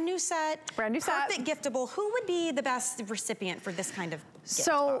is a brand new set. Brand new set. Perfect giftable. Who would be the best recipient for this kind of gift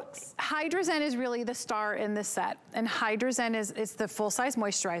box? Hydra-Zen is really the star in this set. And Hydra-Zen is the full-size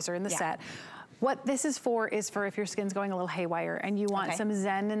moisturizer in the set. What this is for if your skin's going a little haywire and you want some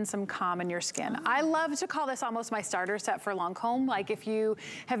zen and some calm in your skin. I love to call this almost my starter set for Lancome. Like if you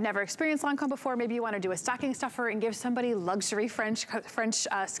have never experienced Lancome before, maybe you want to do a stocking stuffer and give somebody luxury French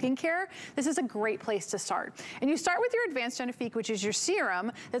skincare, this is a great place to start. And you start with your Advanced Genifique, which is your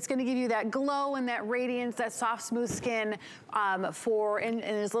serum that's going to give you that glow and that radiance, that soft, smooth skin in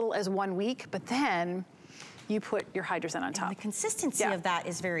as little as 1 week. But then you put your Hydra-Zen on top. And the consistency of that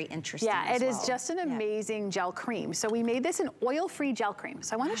is very interesting. Yeah, it is just an amazing gel cream. So we made this an oil-free gel cream.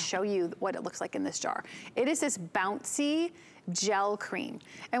 So I want to show you what it looks like in this jar. It is this bouncy gel cream.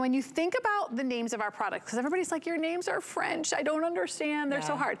 And when you think about the names of our products, because everybody's like, your names are French, I don't understand, they're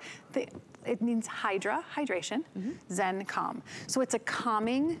so hard. It means Hydra, hydration, Zen, calm. So it's a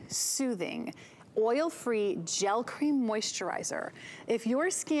calming, soothing, oil-free gel cream moisturizer. If your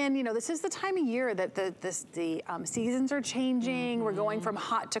skin, you know, this is the time of year that the seasons are changing. We're going from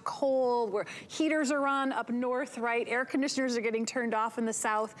hot to cold, where heaters are on up north, right? Air conditioners are getting turned off in the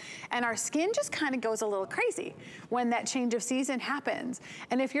south. And our skin just kind of goes a little crazy when that change of season happens.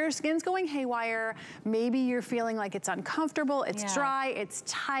 And if your skin's going haywire, maybe you're feeling like it's uncomfortable, it's dry, it's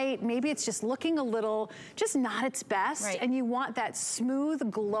tight, maybe it's just looking a little, just not its best. And you want that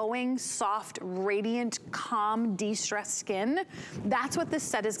smooth, glowing, soft, radiant, calm, de-stressed skin. That's what this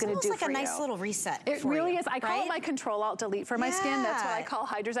set is going to do for you. It's like a nice little reset. It really is. I call it my Control-Alt-Delete for my skin. That's what I call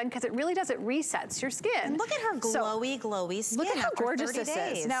Hydra-Zen, because it really does. It resets your skin. And look at her glowy skin. Look at how gorgeous this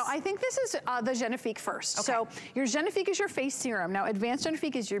is. Now, I think this is the Genifique first. So your Genifique is your face serum. Now, Advanced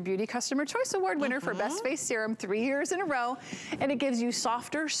Genifique is your Beauty Customer Choice Award winner for Best Face Serum 3 years in a row. And it gives you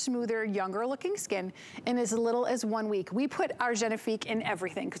softer, smoother, younger looking skin in as little as 1 week. We put our Genifique in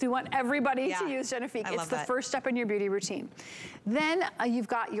everything because we want everybody to use Genifique. It's the first step in your beauty routine. Then you've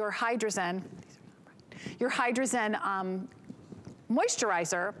got your Hydra-Zen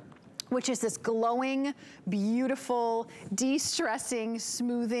moisturizer, which is this glowing, beautiful, de-stressing,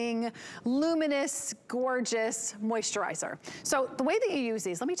 smoothing, luminous, gorgeous moisturizer. So the way that you use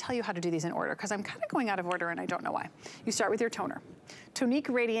these, let me tell you how to do these in order, because I'm kind of going out of order and I don't know why. You start with your toner. Tonique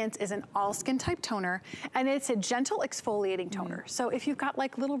Radiance is an all skin type toner, and it's a gentle exfoliating toner. So if you've got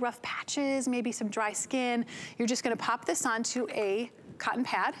like little rough patches, maybe some dry skin, you're just gonna pop this onto a cotton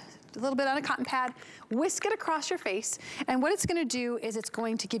pad, a little bit on a cotton pad, whisk it across your face, and what it's gonna do is it's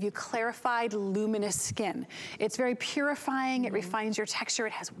going to give you clarified, luminous skin. It's very purifying, it refines your texture,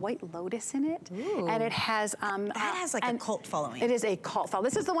 it has white lotus in it, and it has... that has like a cult following. It is a cult following.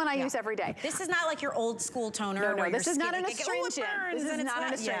 This is the one I use every day. This is not like your old school toner. No, this is not an astringent. This is not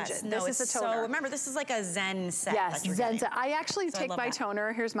an astringent. This is a toner. So remember, this is like a Zen set. Yes, Zen set. I actually take my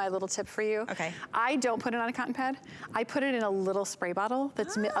toner, here's my little tip for you. I don't put it on a cotton pad. I put it in a little spray bottle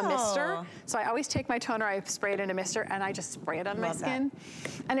that's a mister. So I always take my toner, I spray it in a mister, and I just spray it on my skin.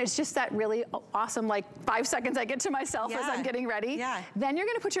 And it's just that really awesome, like 5 seconds I get to myself as I'm getting ready. Then you're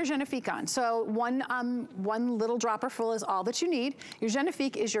gonna put your Genifique on. So one little dropper full is all that you need. Your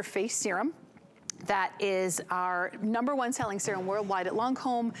Genifique is your face serum. That is our #1 selling serum worldwide at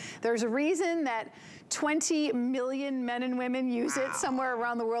Lancome. There's a reason that 20 million men and women use it somewhere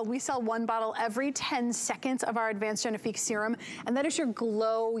around the world. We sell 1 bottle every 10 seconds of our Advanced Genifique serum, and that is your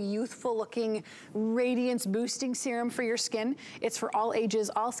glow, youthful looking, radiance boosting serum for your skin. It's for all ages,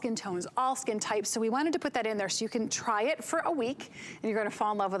 all skin tones, all skin types, so we wanted to put that in there so you can try it for a week, and you're gonna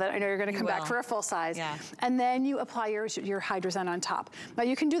fall in love with it. I know you're gonna come back for a full size. And then you apply your Hydra-Zen on top. Now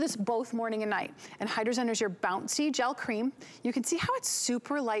you can do this both morning and night, and Hydra-Zen is your bouncy gel cream. You can see how it's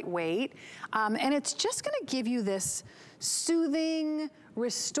super lightweight, and it's just gonna give you this soothing,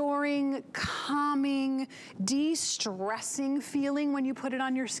 restoring, calming, de-stressing feeling when you put it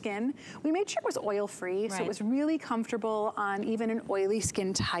on your skin. We made sure it was oil-free, so it was really comfortable on even an oily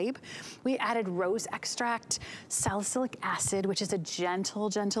skin type. We added rose extract, salicylic acid, which is a gentle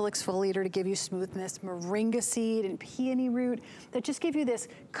exfoliator to give you smoothness, moringa seed and peony root that just give you this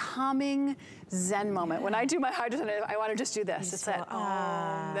calming Zen moment. When I do my Hydra-Zen, I want to just do this. It's that,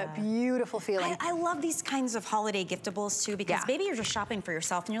 that beautiful feeling. I love these kinds of holiday giftables giftables too, because maybe you're just shopping for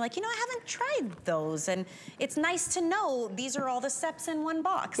yourself and you're like, you know, I haven't tried those. And it's nice to know these are all the steps in one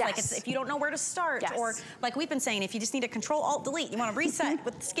box. Like if you don't know where to start, or like we've been saying, if you just need to Control Alt Delete, you want to reset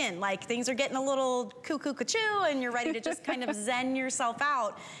with the skin, like things are getting a little cuckoo-ca-choo and you're ready to just kind of zen yourself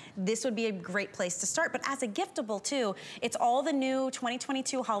out, this would be a great place to start. But as a giftable too, it's all the new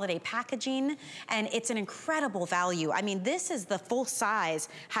 2022 holiday packaging, and it's an incredible value. I mean, this is the full-size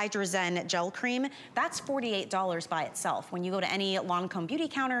Hydrozen Gel Cream. That's $48 by itself when you go to any Lancome beauty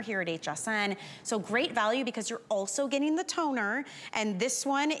counter here at HSN. So great value because you're also getting the toner, and this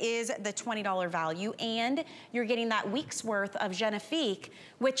one is the $20 value, and you're getting that week's worth of Genifique,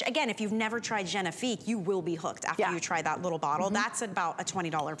 which again, if you've never tried Genifique, you will be hooked after you try that little bottle. That's about a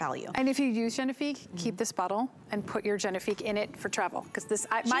 $20 value. And if you use Genifique, keep this bottle and put your Genifique in it for travel. Because this,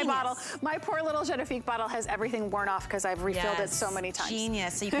 my bottle, my poor little Genifique bottle has everything worn off because I've refilled it so many times.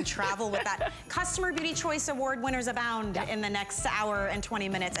 Genius, so you can travel with that. Customer Beauty Choice Award winners abound in the next hour and 20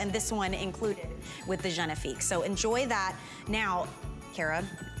 minutes, and this one included with the Genifique. So enjoy that. Now, Kara.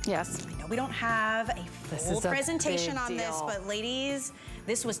 Yes. I know we don't have a full presentation on this, but ladies,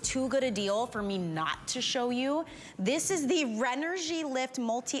 this was too good a deal for me not to show you. This is the Renergy Lift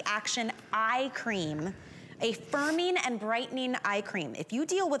Multi-Action Eye Cream, a firming and brightening eye cream. If you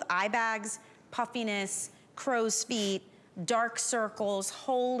deal with eye bags, puffiness, crow's feet, dark circles,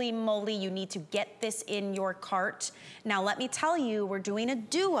 holy moly, you need to get this in your cart. Now let me tell you, we're doing a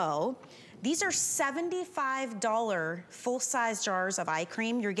duo. These are $75 full-size jars of eye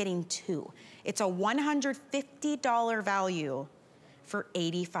cream. You're getting 2. It's a $150 value for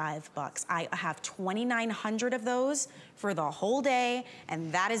 85 bucks. I have 2,900 of those for the whole day,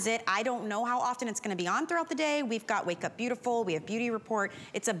 and that is it. I don't know how often it's gonna be on throughout the day. We've got Wake Up Beautiful, we have Beauty Report.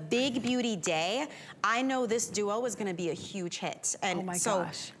 It's a big beauty day. I know this duo is gonna be a huge hit. And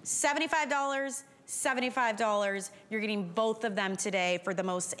gosh. $75, $75. You're getting both of them today for the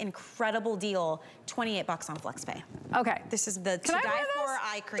most incredible deal, 28 bucks on FlexPay. Okay. This is the to die for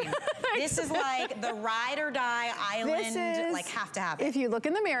eye cream. This is like the ride or die island, like have to have it. If you look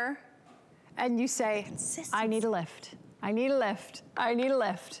in the mirror and you say, I need a lift, I need a lift, I need a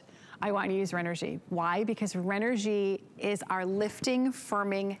lift, I want to use Renergy. Why? Because Renergy is our lifting,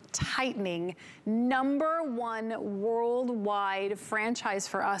 firming, tightening, #1 worldwide franchise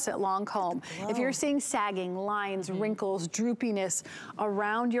for us at Lancome. If you're seeing sagging, lines, wrinkles, droopiness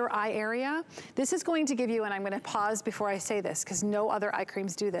around your eye area, this is going to give you, and I'm going to pause before I say this because no other eye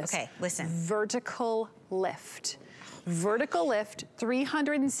creams do this. Okay, listen. Vertical lift. Vertical lift,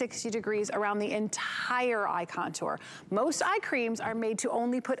 360 degrees around the entire eye contour. Most eye creams are made to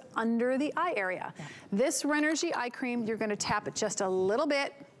only put under the eye area. This Renergy eye cream, you're gonna tap it just a little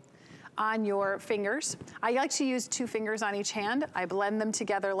bit on your fingers. I like to use 2 fingers on each hand. I blend them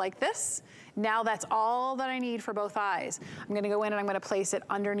together like this. Now that's all that I need for both eyes. I'm gonna go in and I'm gonna place it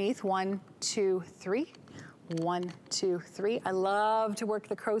underneath, 1, 2, 3. 1, 2, 3. I love to work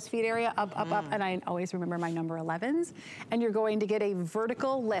the crow's feet area, up, up, up, and I always remember my number 11s. And you're going to get a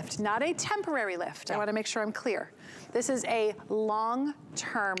vertical lift, not a temporary lift. I wanna make sure I'm clear. This is a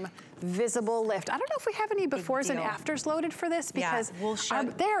long-term visible lift. I don't know if we have any befores and afters loaded for this because we'll show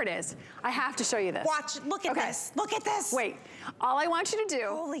there it is. I have to show you this. Watch, look at this, look at this. Wait, all I want you to do,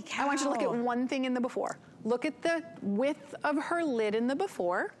 holy cow. I want you to look at one thing in the before. Look at the width of her lid in the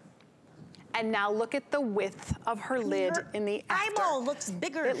before. And now look at the width of her lid in the after. Eyeball looks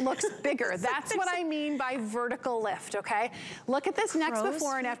bigger. It looks bigger. That's what I mean by vertical lift, okay? Look at this next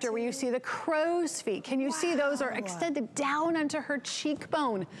before and after where you see the crow's feet. Can you see those are extended down onto her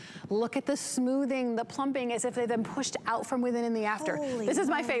cheekbone? Look at the smoothing, the plumping as if they've been pushed out from within in the after. This is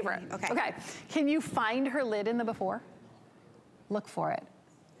my favorite. Okay. Can you find her lid in the before? Look for it.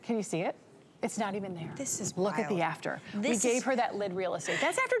 Can you see it? It's not even there. This is Look at the after. We gave her that lid real estate.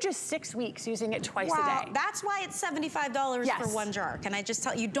 That's after just 6 weeks using it twice a day. That's why it's $75 for 1 jar. Can I just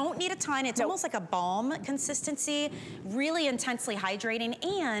tell you, you don't need a ton. It's almost like a balm consistency, really intensely hydrating,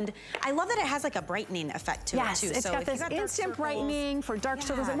 and I love that it has like a brightening effect to it too. It's got this instant brightening for dark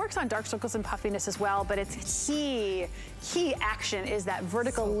circles. It works on dark circles and puffiness as well, but its key action is that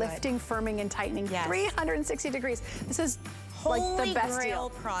vertical lifting, firming, and tightening, 360 degrees. This is like the best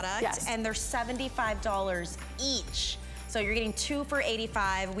Grail product, and they're $75 each. So you're getting 2 for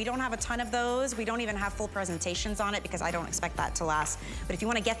 $85. We don't have a ton of those. We don't even have full presentations on it because I don't expect that to last. But if you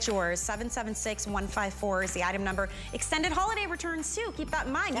want to get yours, 776154 is the item number. Extended holiday returns too, keep that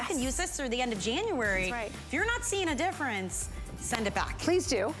in mind. You can use this through the end of January. If you're not seeing a difference, send it back. Please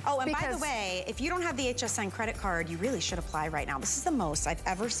do. Oh, and by the way, if you don't have the HSN credit card, you really should apply right now. This is the most I've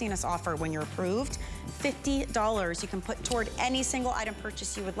ever seen us offer when you're approved. $50 you can put toward any single item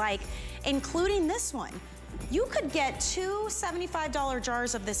purchase you would like, including this one. You could get 2 $75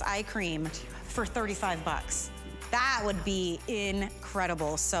 jars of this eye cream for 35 bucks. That would be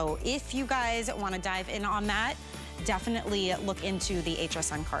incredible. So if you guys want to dive in on that, definitely look into the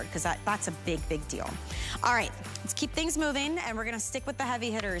HSN card, because that's a big, big deal. All right, let's keep things moving, and we're gonna stick with the heavy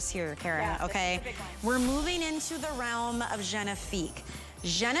hitters here, Kara, okay? We're moving into the realm of Genifique.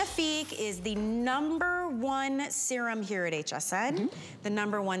 Genifique is the #1 serum here at HSN, the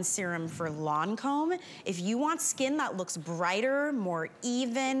 #1 serum for Lancome. If you want skin that looks brighter, more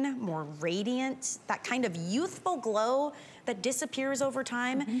even, more radiant, that kind of youthful glow that disappears over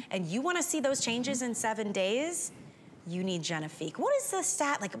time, and you wanna see those changes in 7 days, you need Genifique. What is the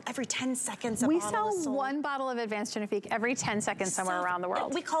stat? Like every 10 seconds a bottle is sold? We sell 1 bottle of advanced Genifique every 10 seconds somewhere around the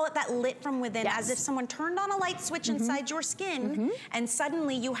world. We call it that lit from within, as if someone turned on a light switch inside your skin, and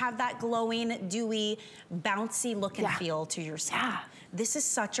suddenly you have that glowing, dewy, bouncy look and feel to your skin. This is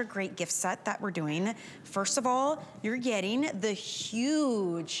such a great gift set that we're doing. First of all, you're getting the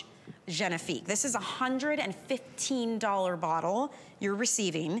huge Genifique. This is a $115 bottle you're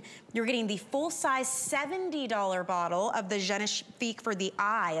receiving. You're getting the full-size $70 bottle of the Genifique for the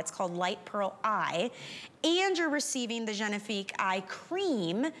eye. It's called Light Pearl Eye. And you're receiving the Genifique Eye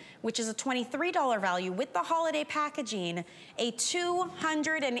Cream, which is a $23 value with the holiday packaging, a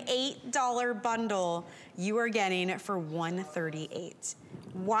 $208 bundle you are getting for $138.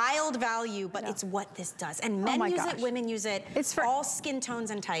 Wild value, but it's what this does. And men use it, women use it. It's for all skin tones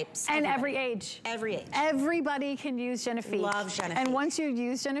and types. And every age. Every age. Everybody can use Genifique. Love Genifique. And once you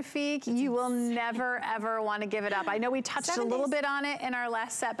use Genifique, you will never, ever want to give it up. I know we touched a little bit on it in our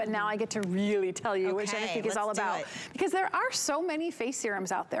last set, but now I get to really tell you what Genifique is all about. Because there are so many face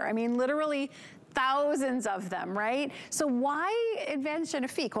serums out there. I mean, literally thousands of them, right? So why advanced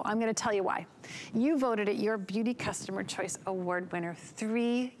Genifique? Well, I'm gonna tell you why. You voted it your Beauty Customer Choice Award winner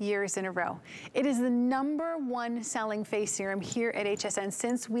 3 years in a row. It is the #1 selling face serum here at HSN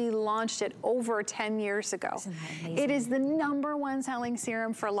since we launched it over 10 years ago. Isn't that amazing? It is the #1 selling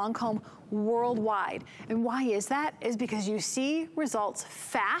serum for Lancome worldwide. And why is that? Is because you see results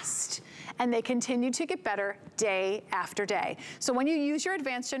fast and they continue to get better day after day. So when you use your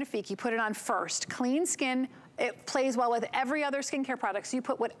advanced Genifique, you put it on first. Clean skin, it plays well with every other skincare product, so you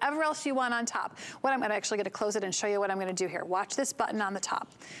put whatever else you want on top. What I'm actually gonna close it and show you what I'm gonna do here. Watch this button on the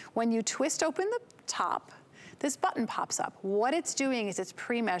top. When you twist open the top, this button pops up. What it's doing is it's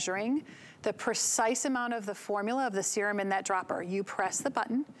pre-measuring the precise amount of the formula of the serum in that dropper. You press the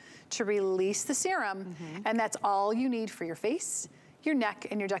button to release the serum, and that's all you need for your face, your neck,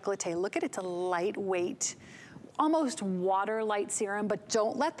 and your décolleté. Look at it, it's a lightweight, almost water light serum, but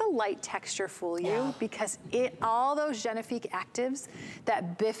don't let the light texture fool you, because all those Genifique actives,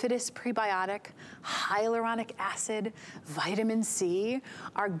 that bifidus prebiotic, hyaluronic acid, vitamin C,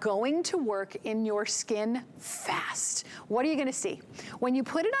 are going to work in your skin fast. What are you gonna see? When you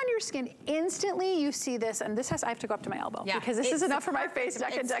put it on your skin, instantly you see this, and I have to go up to my elbow, because this is enough for my face,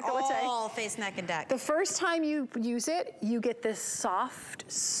 neck, and décolleté. It's all face, neck, and deck. The first time you use it, you get this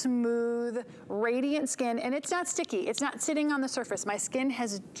soft, smooth, radiant skin, and it's not sticky. It's not sitting on the surface. My skin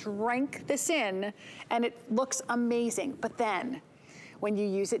has drank this in, and it looks amazing. But then, when you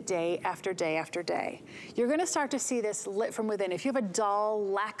use it day after day after day, you're gonna start to see this lit from within. If you have a dull,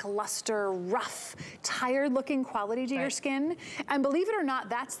 lackluster, rough, tired-looking quality to your skin, and believe it or not,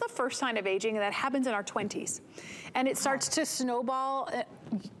 that's the first sign of aging, and that happens in our 20s. And it starts to snowball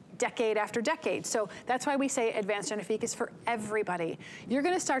decade after decade. So that's why we say advanced Genifique is for everybody. You're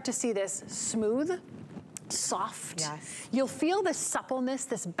gonna start to see this smooth, soft. You'll feel this suppleness,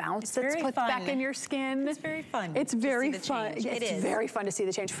 this bounce that's put back in your skin. It's very fun. It's very fun. It is very fun to see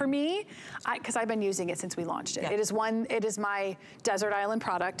the change. For me, because I've been using it since we launched it. It is my desert island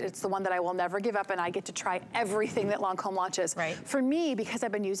product. It's the one that I will never give up, and I get to try everything that Lancome launches. For me, because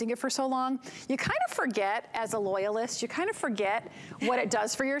I've been using it for so long, you kind of forget, as a loyalist, you kind of forget what it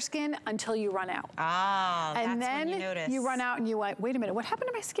does for your skin until you run out. And then when you notice. You run out and you went, wait a minute, what happened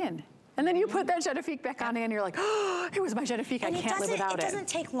to my skin? And then you put that Genifique back on and you're like, oh, it was my Genifique, I can't live without it. It doesn't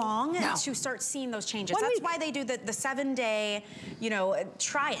take long to start seeing those changes. That's why they do the 7-day,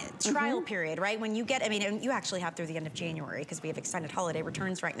 trial period, right? When you get, and you actually have through the end of January, because we have extended holiday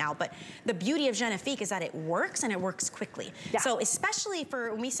returns right now, but the beauty of Genifique is that it works, and it works quickly. So especially for,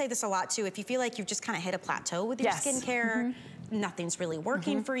 and we say this a lot too, if you feel like you've just kind of hit a plateau with your skincare, nothing's really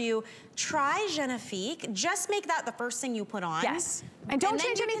working for you, try Genifique. Just make that the first thing you put on. Yes. And don't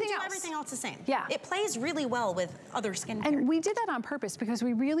change anything else. Everything else the same. Yeah. It plays really well with other skincare. And we did that on purpose because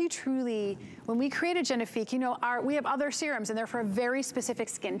we really truly, when we created Genifique, you know, we have other serums and they're for a very specific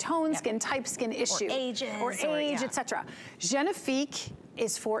skin tone, skin type, skin issue. Or age, etc. Genifique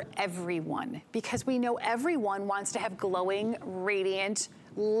is for everyone because we know everyone wants to have glowing, radiant,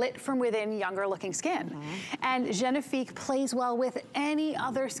 lit from within, younger looking skin. And Genifique plays well with any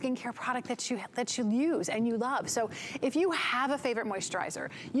other skincare product that you use and you love. So if you have a favorite moisturizer,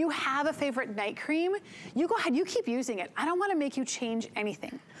 you have a favorite night cream, you go ahead, you keep using it. I don't want to make you change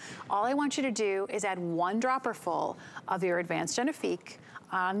anything. All I want you to do is add 1 dropper full of your Advanced Genifique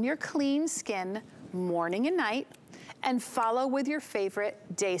on your clean skin morning and night, and follow with your favorite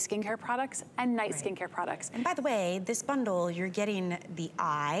day skincare products and night skincare products. And by the way, this bundle, you're getting the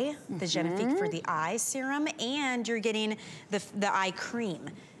eye, the Genifique for the eye serum, and you're getting the eye cream.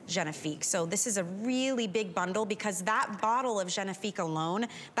 Genifique. So this is a really big bundle because that bottle of Genifique alone,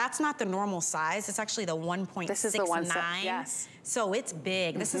 that's not the normal size. It's actually the 1.69. This is the 1.7, yes. So it's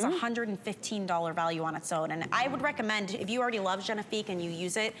big. This is a $115 value on its own. And I would recommend, if you already love Genifique and you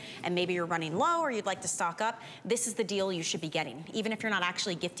use it, and maybe you're running low or you'd like to stock up, this is the deal you should be getting, even if you're not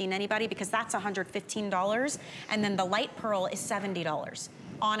actually gifting anybody, because that's $115. And then the light pearl is $70.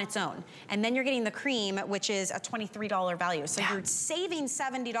 On its own. And then you're getting the cream, which is a $23 value. So you're saving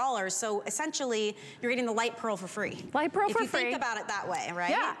 $70. So essentially, you're getting the light pearl for free. Light pearl for free. If you think about it that way,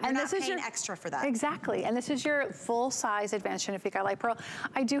 right? Yeah, you're not paying extra for that. Exactly, and this is your full-size Advanced Genifique Eye Light Pearl.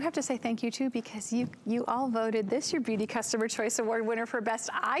 I do have to say thank you too, because you all voted this your Beauty Customer Choice Award winner for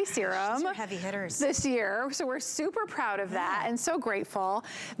Best Eye Serum. These are heavy hitters this year. So we're super proud of that and so grateful.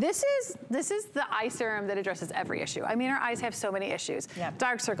 This is the eye serum that addresses every issue. I mean, our eyes have so many issues.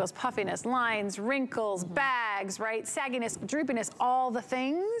 Dark circles, puffiness, lines, wrinkles, bags, right? Sagginess, droopiness, all the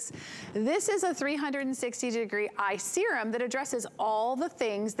things. This is a 360-degree eye serum that addresses all the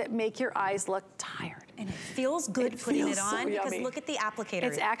things that make your eyes look tired. And it feels good putting it on because look at the applicator.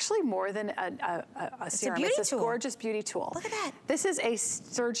 It's actually more than a serum. It's this gorgeous beauty tool. Look at that. This is a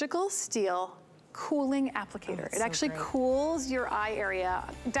surgical steel cooling applicator. It actually cools your eye area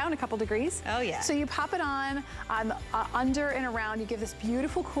down a couple degrees. Oh yeah. So you pop it on under and around. You give this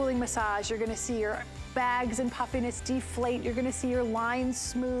beautiful cooling massage. You're going to see your bags and puffiness deflate. You're going to see your lines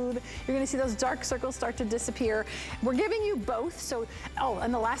smooth. You're going to see those dark circles start to disappear. We're giving you both. So,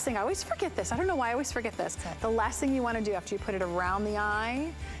 and the last thing, I always forget this. I don't know why I always forget this. The last thing you want to do after you put it around the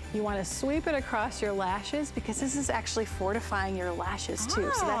eye, you want to sweep it across your lashes because this is actually fortifying your lashes too.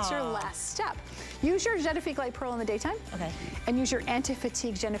 So that's your last step. Use your Genifique Light Pearl in the daytime. And use your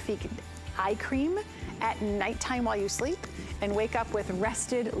anti-fatigue Genifique eye cream at nighttime while you sleep, and wake up with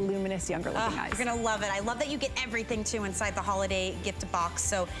rested, luminous, younger looking eyes. You're gonna love it. I love that you get everything too inside the holiday gift box.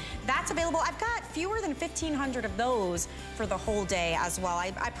 So that's available. I've got fewer than 1,500 of those for the whole day as well.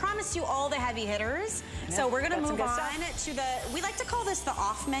 I promised you all the heavy hitters. So we're gonna move on to we like to call this the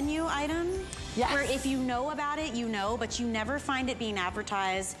off menu item. Where if you know about it, you know, but you never find it being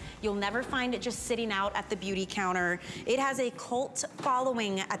advertised. You'll never find it just sitting out at the beauty counter. It has a cult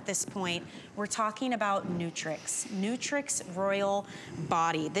following at this point. We're talking about Nutrix Royal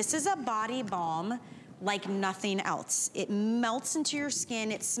Body. This is a body balm like nothing else. It melts into your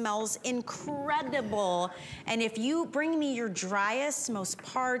skin. It smells incredible. And if you bring me your driest, most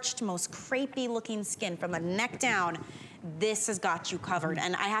parched, most crepey looking skin from the neck down, this has got you covered.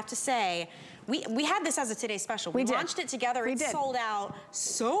 And I have to say, we had this as a Today Special. We launched it together. It sold out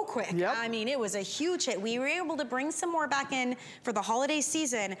so quick. I mean, it was a huge hit. We were able to bring some more back in for the holiday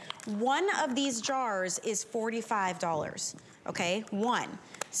season. One of these jars is $45, okay? One.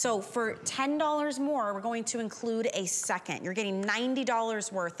 So for $10 more, we're going to include a second. You're getting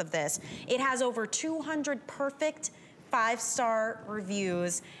 $90 worth of this. It has over 200 perfect 5-star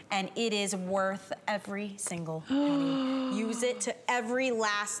reviews, and it is worth every single penny. Use it to every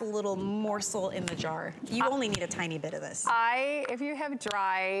last little morsel in the jar. You only need a tiny bit of this. If you have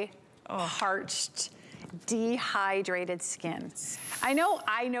dry, parched, dehydrated skin, I know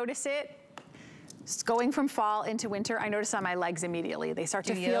I notice it. Going from fall into winter, I notice on my legs immediately. They start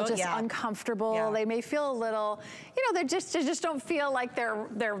to feel just uncomfortable. They may feel a little, you know, they just don't feel like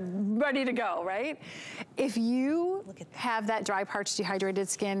they're ready to go, right? If you have that dry, parched, dehydrated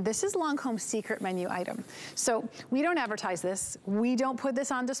skin, this is Lancome's secret menu item. So we don't advertise this. We don't put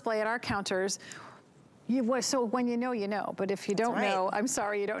this on display at our counters. So when you know, you know. But if you don't know, I'm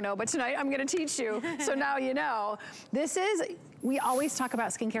sorry you don't know. But tonight I'm gonna teach you, so now you know. This is, we always talk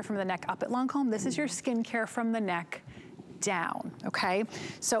about skincare from the neck up at Lancome. This is your skincare from the neck down, okay?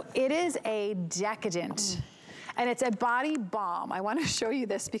 So it is a decadent And it's a body balm. I wanna show you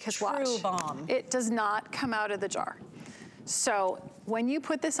this because watch. True balm. It does not come out of the jar. So when you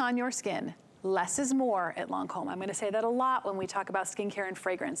put this on your skin, less is more at Lancome. I'm gonna say that a lot when we talk about skincare and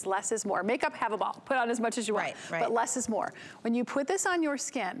fragrance. Less is more. Makeup, have a ball. Put on as much as you want, but less is more. When you put this on your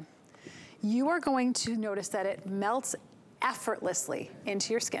skin, you are going to notice that it melts effortlessly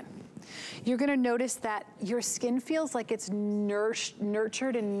into your skin. You're gonna notice that your skin feels like it's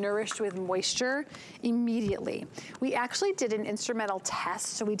nurtured and nourished with moisture immediately. We actually did an instrumental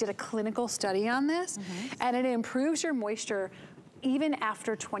test, so we did a clinical study on this, and it improves your moisture even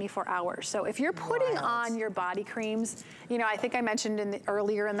after 24 hours. So if you're putting on your body creams, you know, I think I mentioned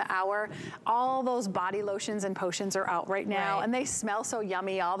earlier in the hour, all those body lotions and potions are out right now, and they smell so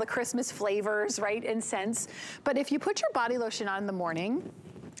yummy, all the Christmas flavors, right, and scents. But if you put your body lotion on in the morning,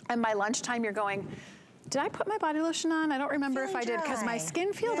 and by lunchtime you're going, did I put my body lotion on? I don't remember if I did, because my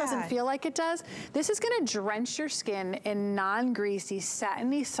skin doesn't feel like it does. This is gonna drench your skin in non-greasy,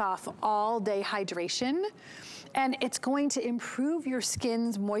 satiny, soft, all-day hydration. And it's going to improve your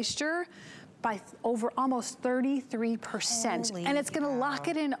skin's moisture by over almost 33%. And it's gonna lock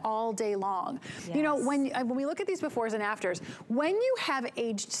it in all day long. You know, when we look at these befores and afters, when you have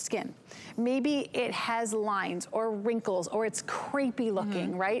aged skin, maybe it has lines or wrinkles or it's crepey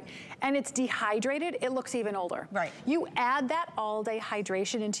looking, right? And it's dehydrated, it looks even older. Right. You add that all day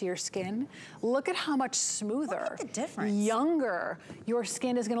hydration into your skin, look at how much smoother, look at the difference, younger your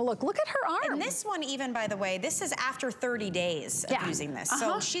skin is gonna look. Look at her arm. And this one, even by the way, this is after 30 days of using this.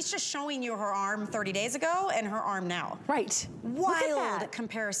 So she's just showing you her arm 30 days ago and her arm now. Right. Wild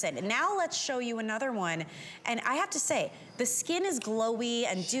comparison. Now let's show you another one. And I have to say, the skin is glowy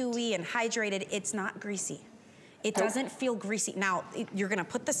and dewy and hydrated. It's not greasy. It doesn't feel greasy. Now, you're gonna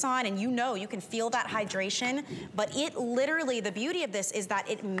put this on and you know, you can feel that hydration, but it literally, the beauty of this is that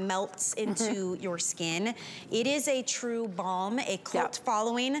it melts into your skin. It is a true balm, a cult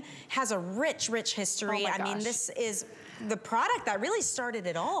following, has a rich, rich history. I mean, this is the product that really started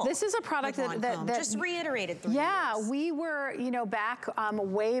it all. This is a product that just reiterated 3 years. We were, you know, back,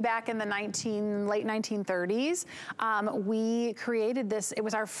 way back in the late 1930s, we created this. It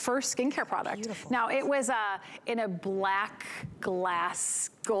was our first skincare product. Beautiful. Now, it was in a black glass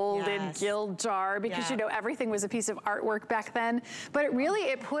golden gilt jar because you know everything was a piece of artwork back then, but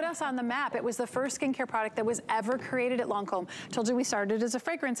it put us on the map. It was the first skincare product that was ever created at Lancome. Told you we started as a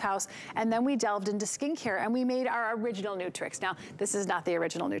fragrance house, and then we delved into skincare and we made our original Nutrix. Now this is not the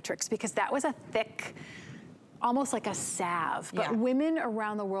original Nutrix because that was a thick, almost like a salve, but women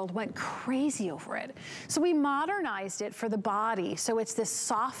around the world went crazy over it. So we modernized it for the body. So it's this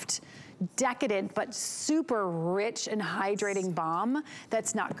soft, decadent, but super rich and hydrating balm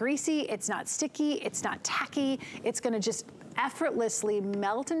that's not greasy, it's not sticky, it's not tacky. It's gonna just effortlessly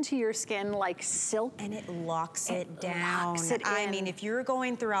melt into your skin like silk. And it locks it down. I mean, if you're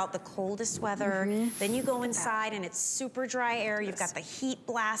going throughout the coldest weather, then you go inside and it's super dry air, you've got the heat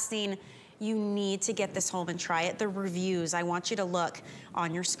blasting. You need to get this home and try it. The reviews, I want you to look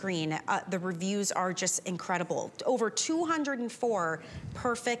on your screen. The reviews are just incredible. Over 204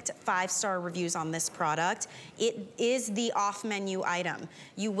 perfect 5-star reviews on this product. It is the off-menu item.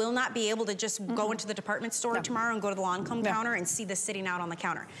 You will not be able to just go into the department store tomorrow and go to the Lancome counter and see this sitting out on the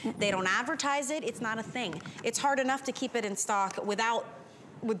counter. They don't advertise it, it's not a thing. It's hard enough to keep it in stock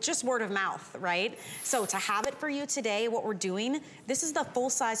with just word of mouth, right? So to have it for you today, what we're doing, this is the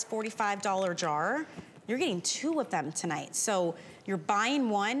full-size $45 jar. You're getting 2 of them tonight. So you're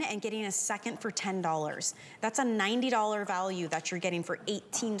buying one and getting a second for $10. That's a $90 value that you're getting for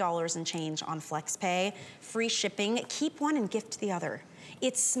 $18 and change on FlexPay. Free shipping. Keep one and gift the other.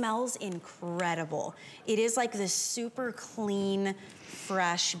 It smells incredible. It is like this super clean,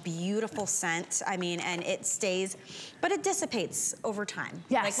 fresh, beautiful scent. I mean, and it stays, but it dissipates over time.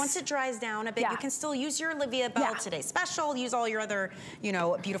 Yes. Like once it dries down a bit, you can still use your Olivia Bell Today Special, use all your other, you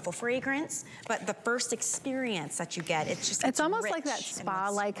know, beautiful fragrance, but the first experience that you get, it's almost like that spa,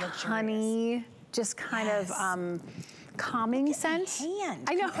 like honey, just kind of, calming scent.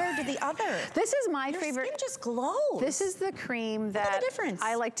 I know. Compared to the other. This is my favorite. Your skin just glows. This is the cream that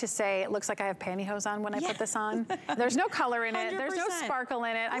I like to say, it looks like I have pantyhose on when I put this on. There's no color in it. 100%. There's no sparkle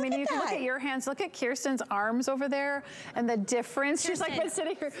in it. I mean, you can look at your hands. Look at Kirsten's arms over there and the difference. She's like been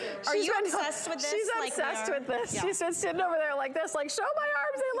sitting here. Are you obsessed with this? She's obsessed with this. She's been sitting over there like this, like, show my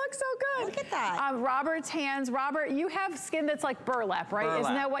arms, they look so good. Look at that. Robert's hands. Robert, you have skin that's like burlap, right?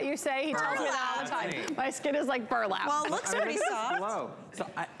 Isn't that what you say? He tells me that all the time. My skin is like burlap. Well, it looks pretty soft. So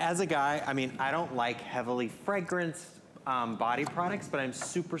as a guy, I mean, I don't like heavily fragranced body products, but I'm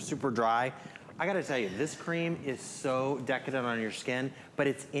super, super dry. I gotta tell you, this cream is so decadent on your skin, but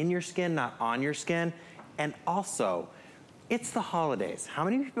it's in your skin, not on your skin. And also, it's the holidays. How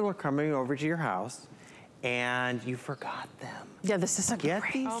many people are coming over to your house and you forgot them? Yeah, this is a Get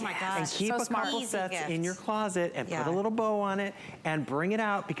great. these Oh my gosh, and keep so a smart. couple Easy sets gift. in your closet and Yeah. put a little bow on it and bring it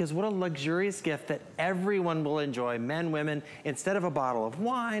out, because what a luxurious gift that everyone will enjoy, men, women. Instead of a bottle of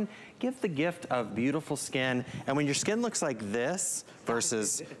wine, give the gift of beautiful skin. And when your skin looks like this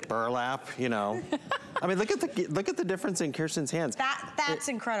versus burlap, you know. I mean, look at the difference in Kirsten's hands. That's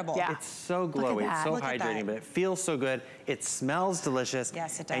incredible. Yeah. It's so glowy, it's so Look at hydrating, that. but it feels so good. It smells delicious.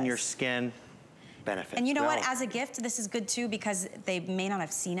 Yes, it And your does. skin benefits. And you know what, Well, as a gift, this is good too, because they may not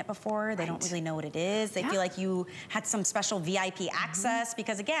have seen it before. They don't really know what it is. They feel like you had some special VIP access,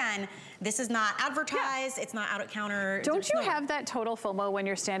 because again, this is not advertised, it's not out at counter. Don't There's you no- have that total FOMO when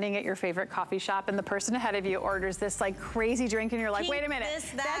you're standing at your favorite coffee shop and the person ahead of you orders this like crazy drink and you're like, Pink wait a minute,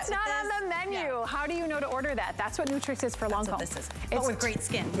 this, that, that's with not on this. the menu. Yeah. How do you know to order that? That's what Nutrix is for That's Lancome. what this is. But with great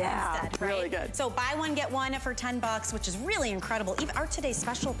skin Yeah, instead, right? really good. So buy one, get one for $10, which is really incredible. Even our today's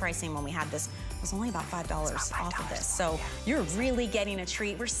special pricing when we had this was only about $5 off of this. So you're really getting a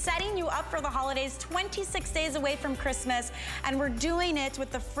treat. We're setting you up for the holidays, 26 days away from Christmas, and we're doing it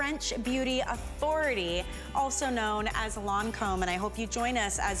with the French Beauty Authority, also known as Lancome. And I hope you join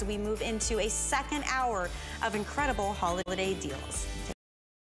us as we move into a second hour of incredible holiday deals.